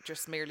placentas, they're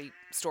just merely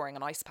storing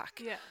an ice pack.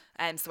 Yeah.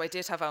 And so I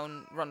did have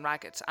Owen run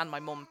ragged, and my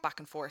mum back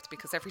and forth,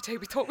 because every day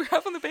we thought we were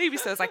having the baby,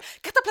 so I was like,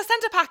 get the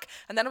placenta pack,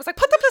 and then I was like,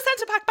 put the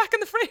placenta pack back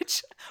in the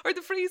fridge or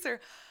the freezer.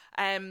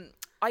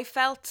 I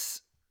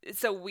felt,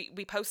 so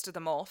we posted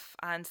them off,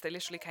 and they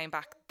literally came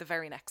back the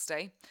very next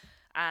day,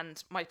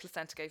 and my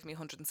placenta gave me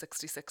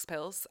 166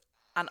 pills.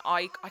 And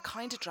I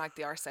kind of dragged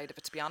the arse out of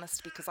it, to be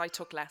honest, because I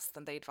took less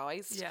than they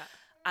advised. Yeah.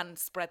 And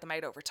spread them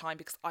out over time,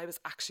 because I was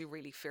actually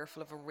really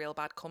fearful of a real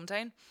bad come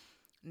down.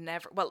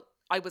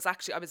 I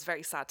was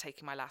very sad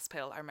taking my last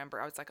pill. I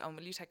remember I was like, oh,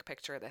 will you take a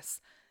picture of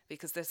this?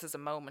 Because this is a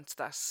moment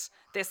this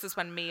is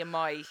when me and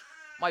my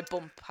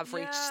bump have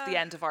reached the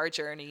Yeah. end of our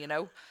journey, you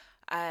know?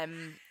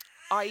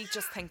 I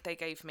just think they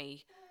gave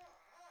me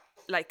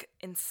like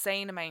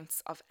insane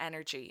amounts of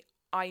energy.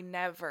 I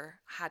never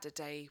had a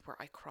day where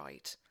I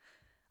cried.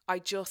 I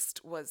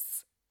just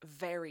was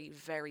very,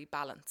 very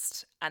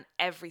balanced, and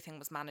everything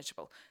was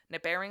manageable. Now,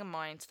 bearing in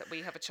mind that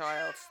we have a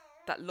child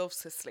that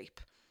loves his sleep,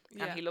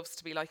 Yeah. and he loves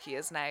to be like he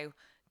is now,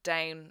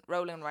 down,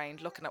 rolling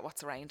around, looking at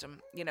what's around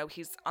him. You know,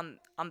 he's on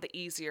the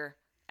easier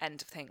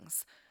end of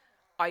things.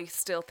 I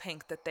still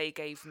think that they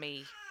gave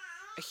me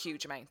a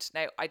huge amount.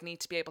 Now, I'd need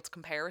to be able to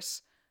compare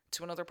it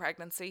to another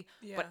pregnancy,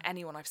 but Yeah.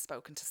 anyone I've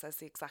spoken to says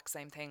the exact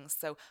same things.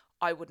 So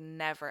I would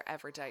never,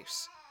 ever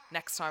doubt.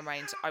 Next time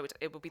round,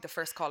 it would be the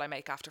first call I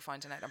make after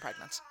finding out I'm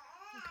pregnant.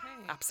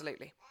 Okay.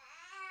 Absolutely.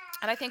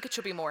 And I think it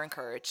should be more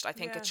encouraged. I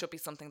think Yeah. it should be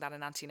something that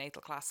in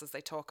antenatal classes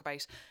they talk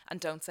about, and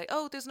don't say,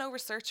 oh, there's no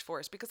research for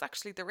it, because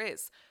actually there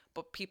is,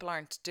 but people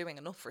aren't doing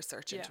enough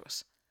research into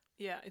it.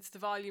 Yeah, it's the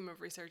volume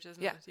of research,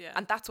 isn't Yeah. it? Yeah.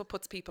 And that's what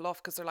puts people off,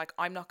 because they're like,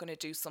 I'm not going to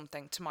do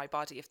something to my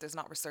body if there's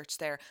not research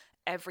there.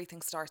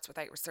 Everything starts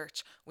without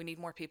research. We need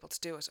more people to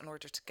do it in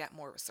order to get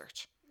more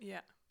research.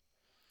 Yeah.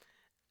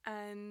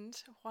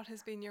 And what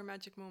has been your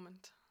magic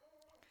moment?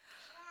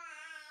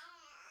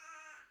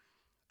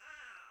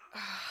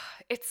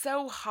 It's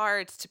so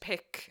hard to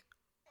pick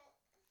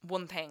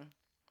one thing.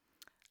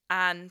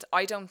 And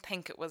I don't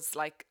think it was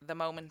like the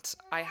moment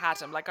I had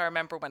him. Like, I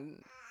remember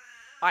when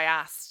I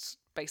asked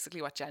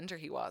basically what gender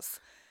he was,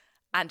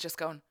 and just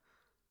going,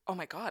 oh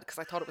my God, because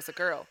I thought it was a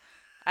girl.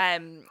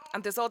 And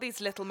there's all these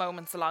little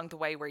moments along the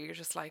way where you're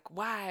just like,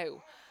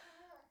 wow.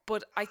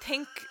 But I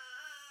think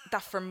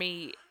that for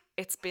me,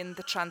 it's been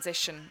the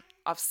transition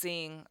of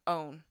seeing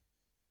Owen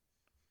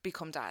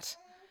become dad.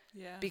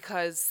 Yeah.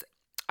 Because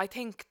I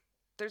think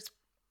there's,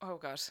 oh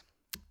God,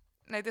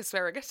 now this is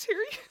where I get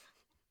teary.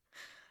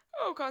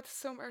 Oh God, this is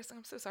so embarrassing.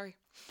 I'm so sorry.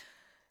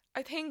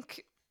 I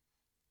think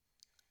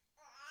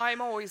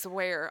I'm always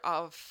aware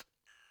of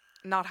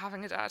not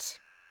having a dad.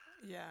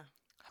 Yeah.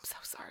 I'm so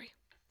sorry.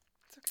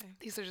 It's okay.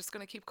 These are just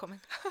going to keep coming.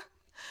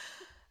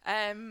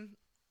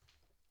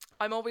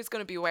 I'm always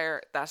going to be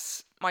aware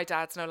that my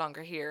dad's no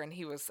longer here, and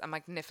he was a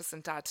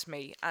magnificent dad to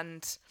me.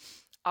 And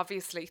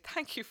obviously,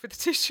 thank you for the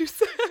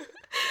tissues.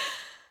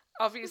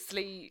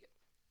 Obviously,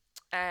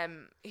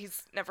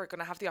 he's never going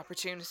to have the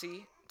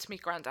opportunity to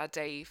meet Grandad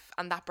Dave,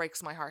 and that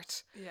breaks my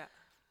heart. Yeah.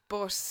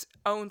 But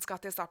Owen's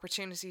got this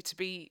opportunity to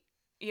be,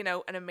 you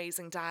know, an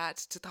amazing dad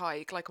to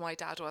Thaig, like my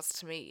dad was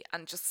to me,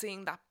 and just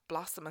seeing that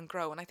blossom and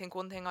grow. And I think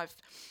one thing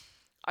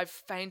I've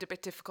found a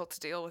bit difficult to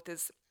deal with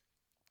is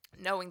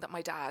knowing that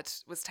my dad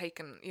was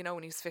taken, you know,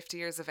 when he was 50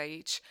 years of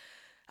age,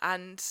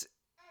 and,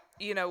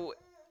 you know,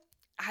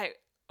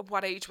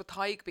 what age would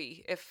Thaig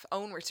be if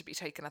Owen were to be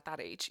taken at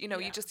that age? You know,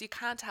 Yeah. you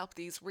can't help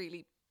these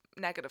really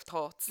negative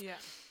thoughts. Yeah.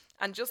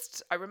 And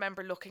just, I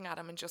remember looking at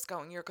him and just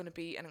going, you're going to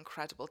be an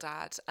incredible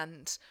dad,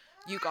 and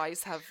you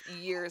guys have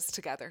years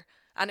together.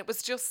 And it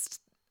was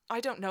just, I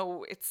don't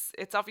know,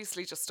 it's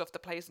obviously just stuff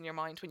that plays in your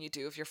mind when you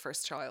do have your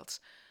first child.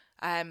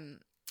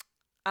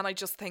 And I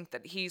just think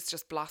that he's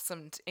just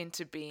blossomed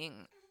into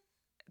being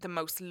the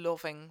most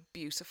loving,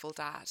 beautiful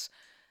dad.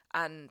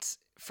 And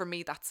for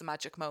me, that's a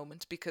magic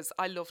moment, because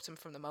I loved him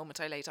from the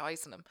moment I laid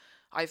eyes on him.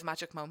 I have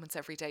magic moments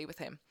every day with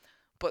him.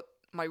 But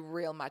my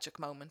real magic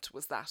moment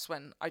was that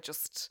when I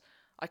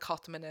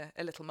caught them in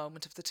a little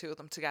moment of the two of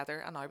them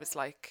together, and I was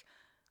like,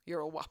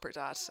 you're a whopper,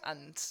 Dad.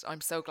 And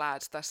I'm so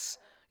glad that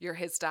you're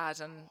his dad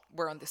and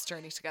we're on this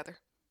journey together.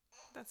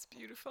 That's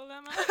beautiful,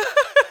 Emma.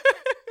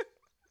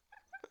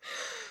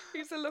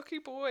 He's a lucky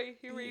boy.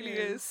 He really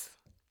is.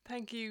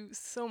 Thank you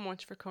so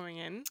much for coming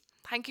in.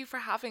 Thank you for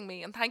having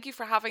me, and thank you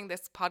for having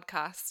this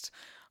podcast.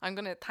 I'm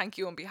going to thank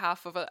you on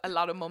behalf of a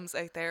lot of mums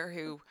out there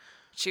who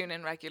tune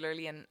in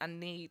regularly and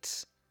need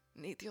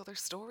the other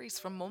stories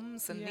from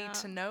mums and need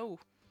to know.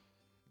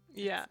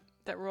 Yeah,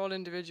 that we're all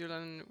individual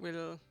and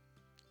we'll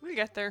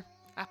get there.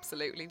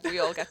 Absolutely. We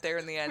all get there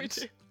in the end. We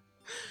do.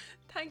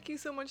 Thank you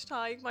so much,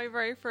 Thaig, my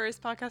very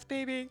first podcast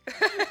baby.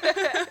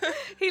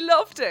 He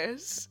loved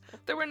it.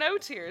 There were no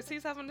tears.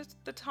 He's having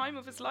the time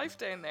of his life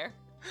down there.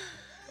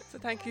 So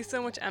thank you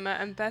so much, Emma,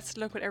 and best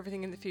luck with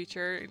everything in the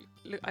future.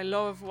 I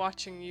love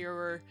watching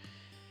your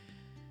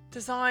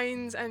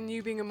designs and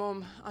you being a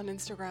mum on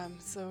Instagram,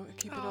 so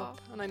keep it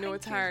up. And I know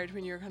it's hard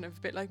when you're kind of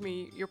a bit like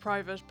me, you're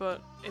private,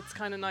 but it's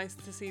kind of nice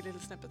to see little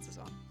snippets as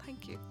well.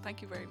 Thank you.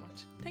 Thank you very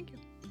much. Thank you.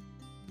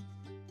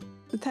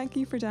 So thank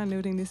you for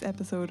downloading this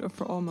episode of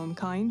For All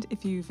Mumkind.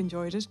 If you've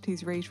enjoyed it,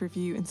 please rate,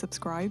 review and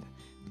subscribe.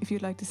 If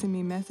you'd like to send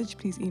me a message,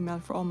 please email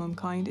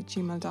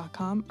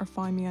forallmumkind@gmail.com or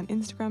find me on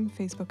Instagram,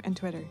 Facebook and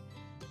Twitter.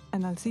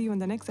 And I'll see you on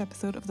the next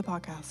episode of the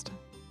podcast.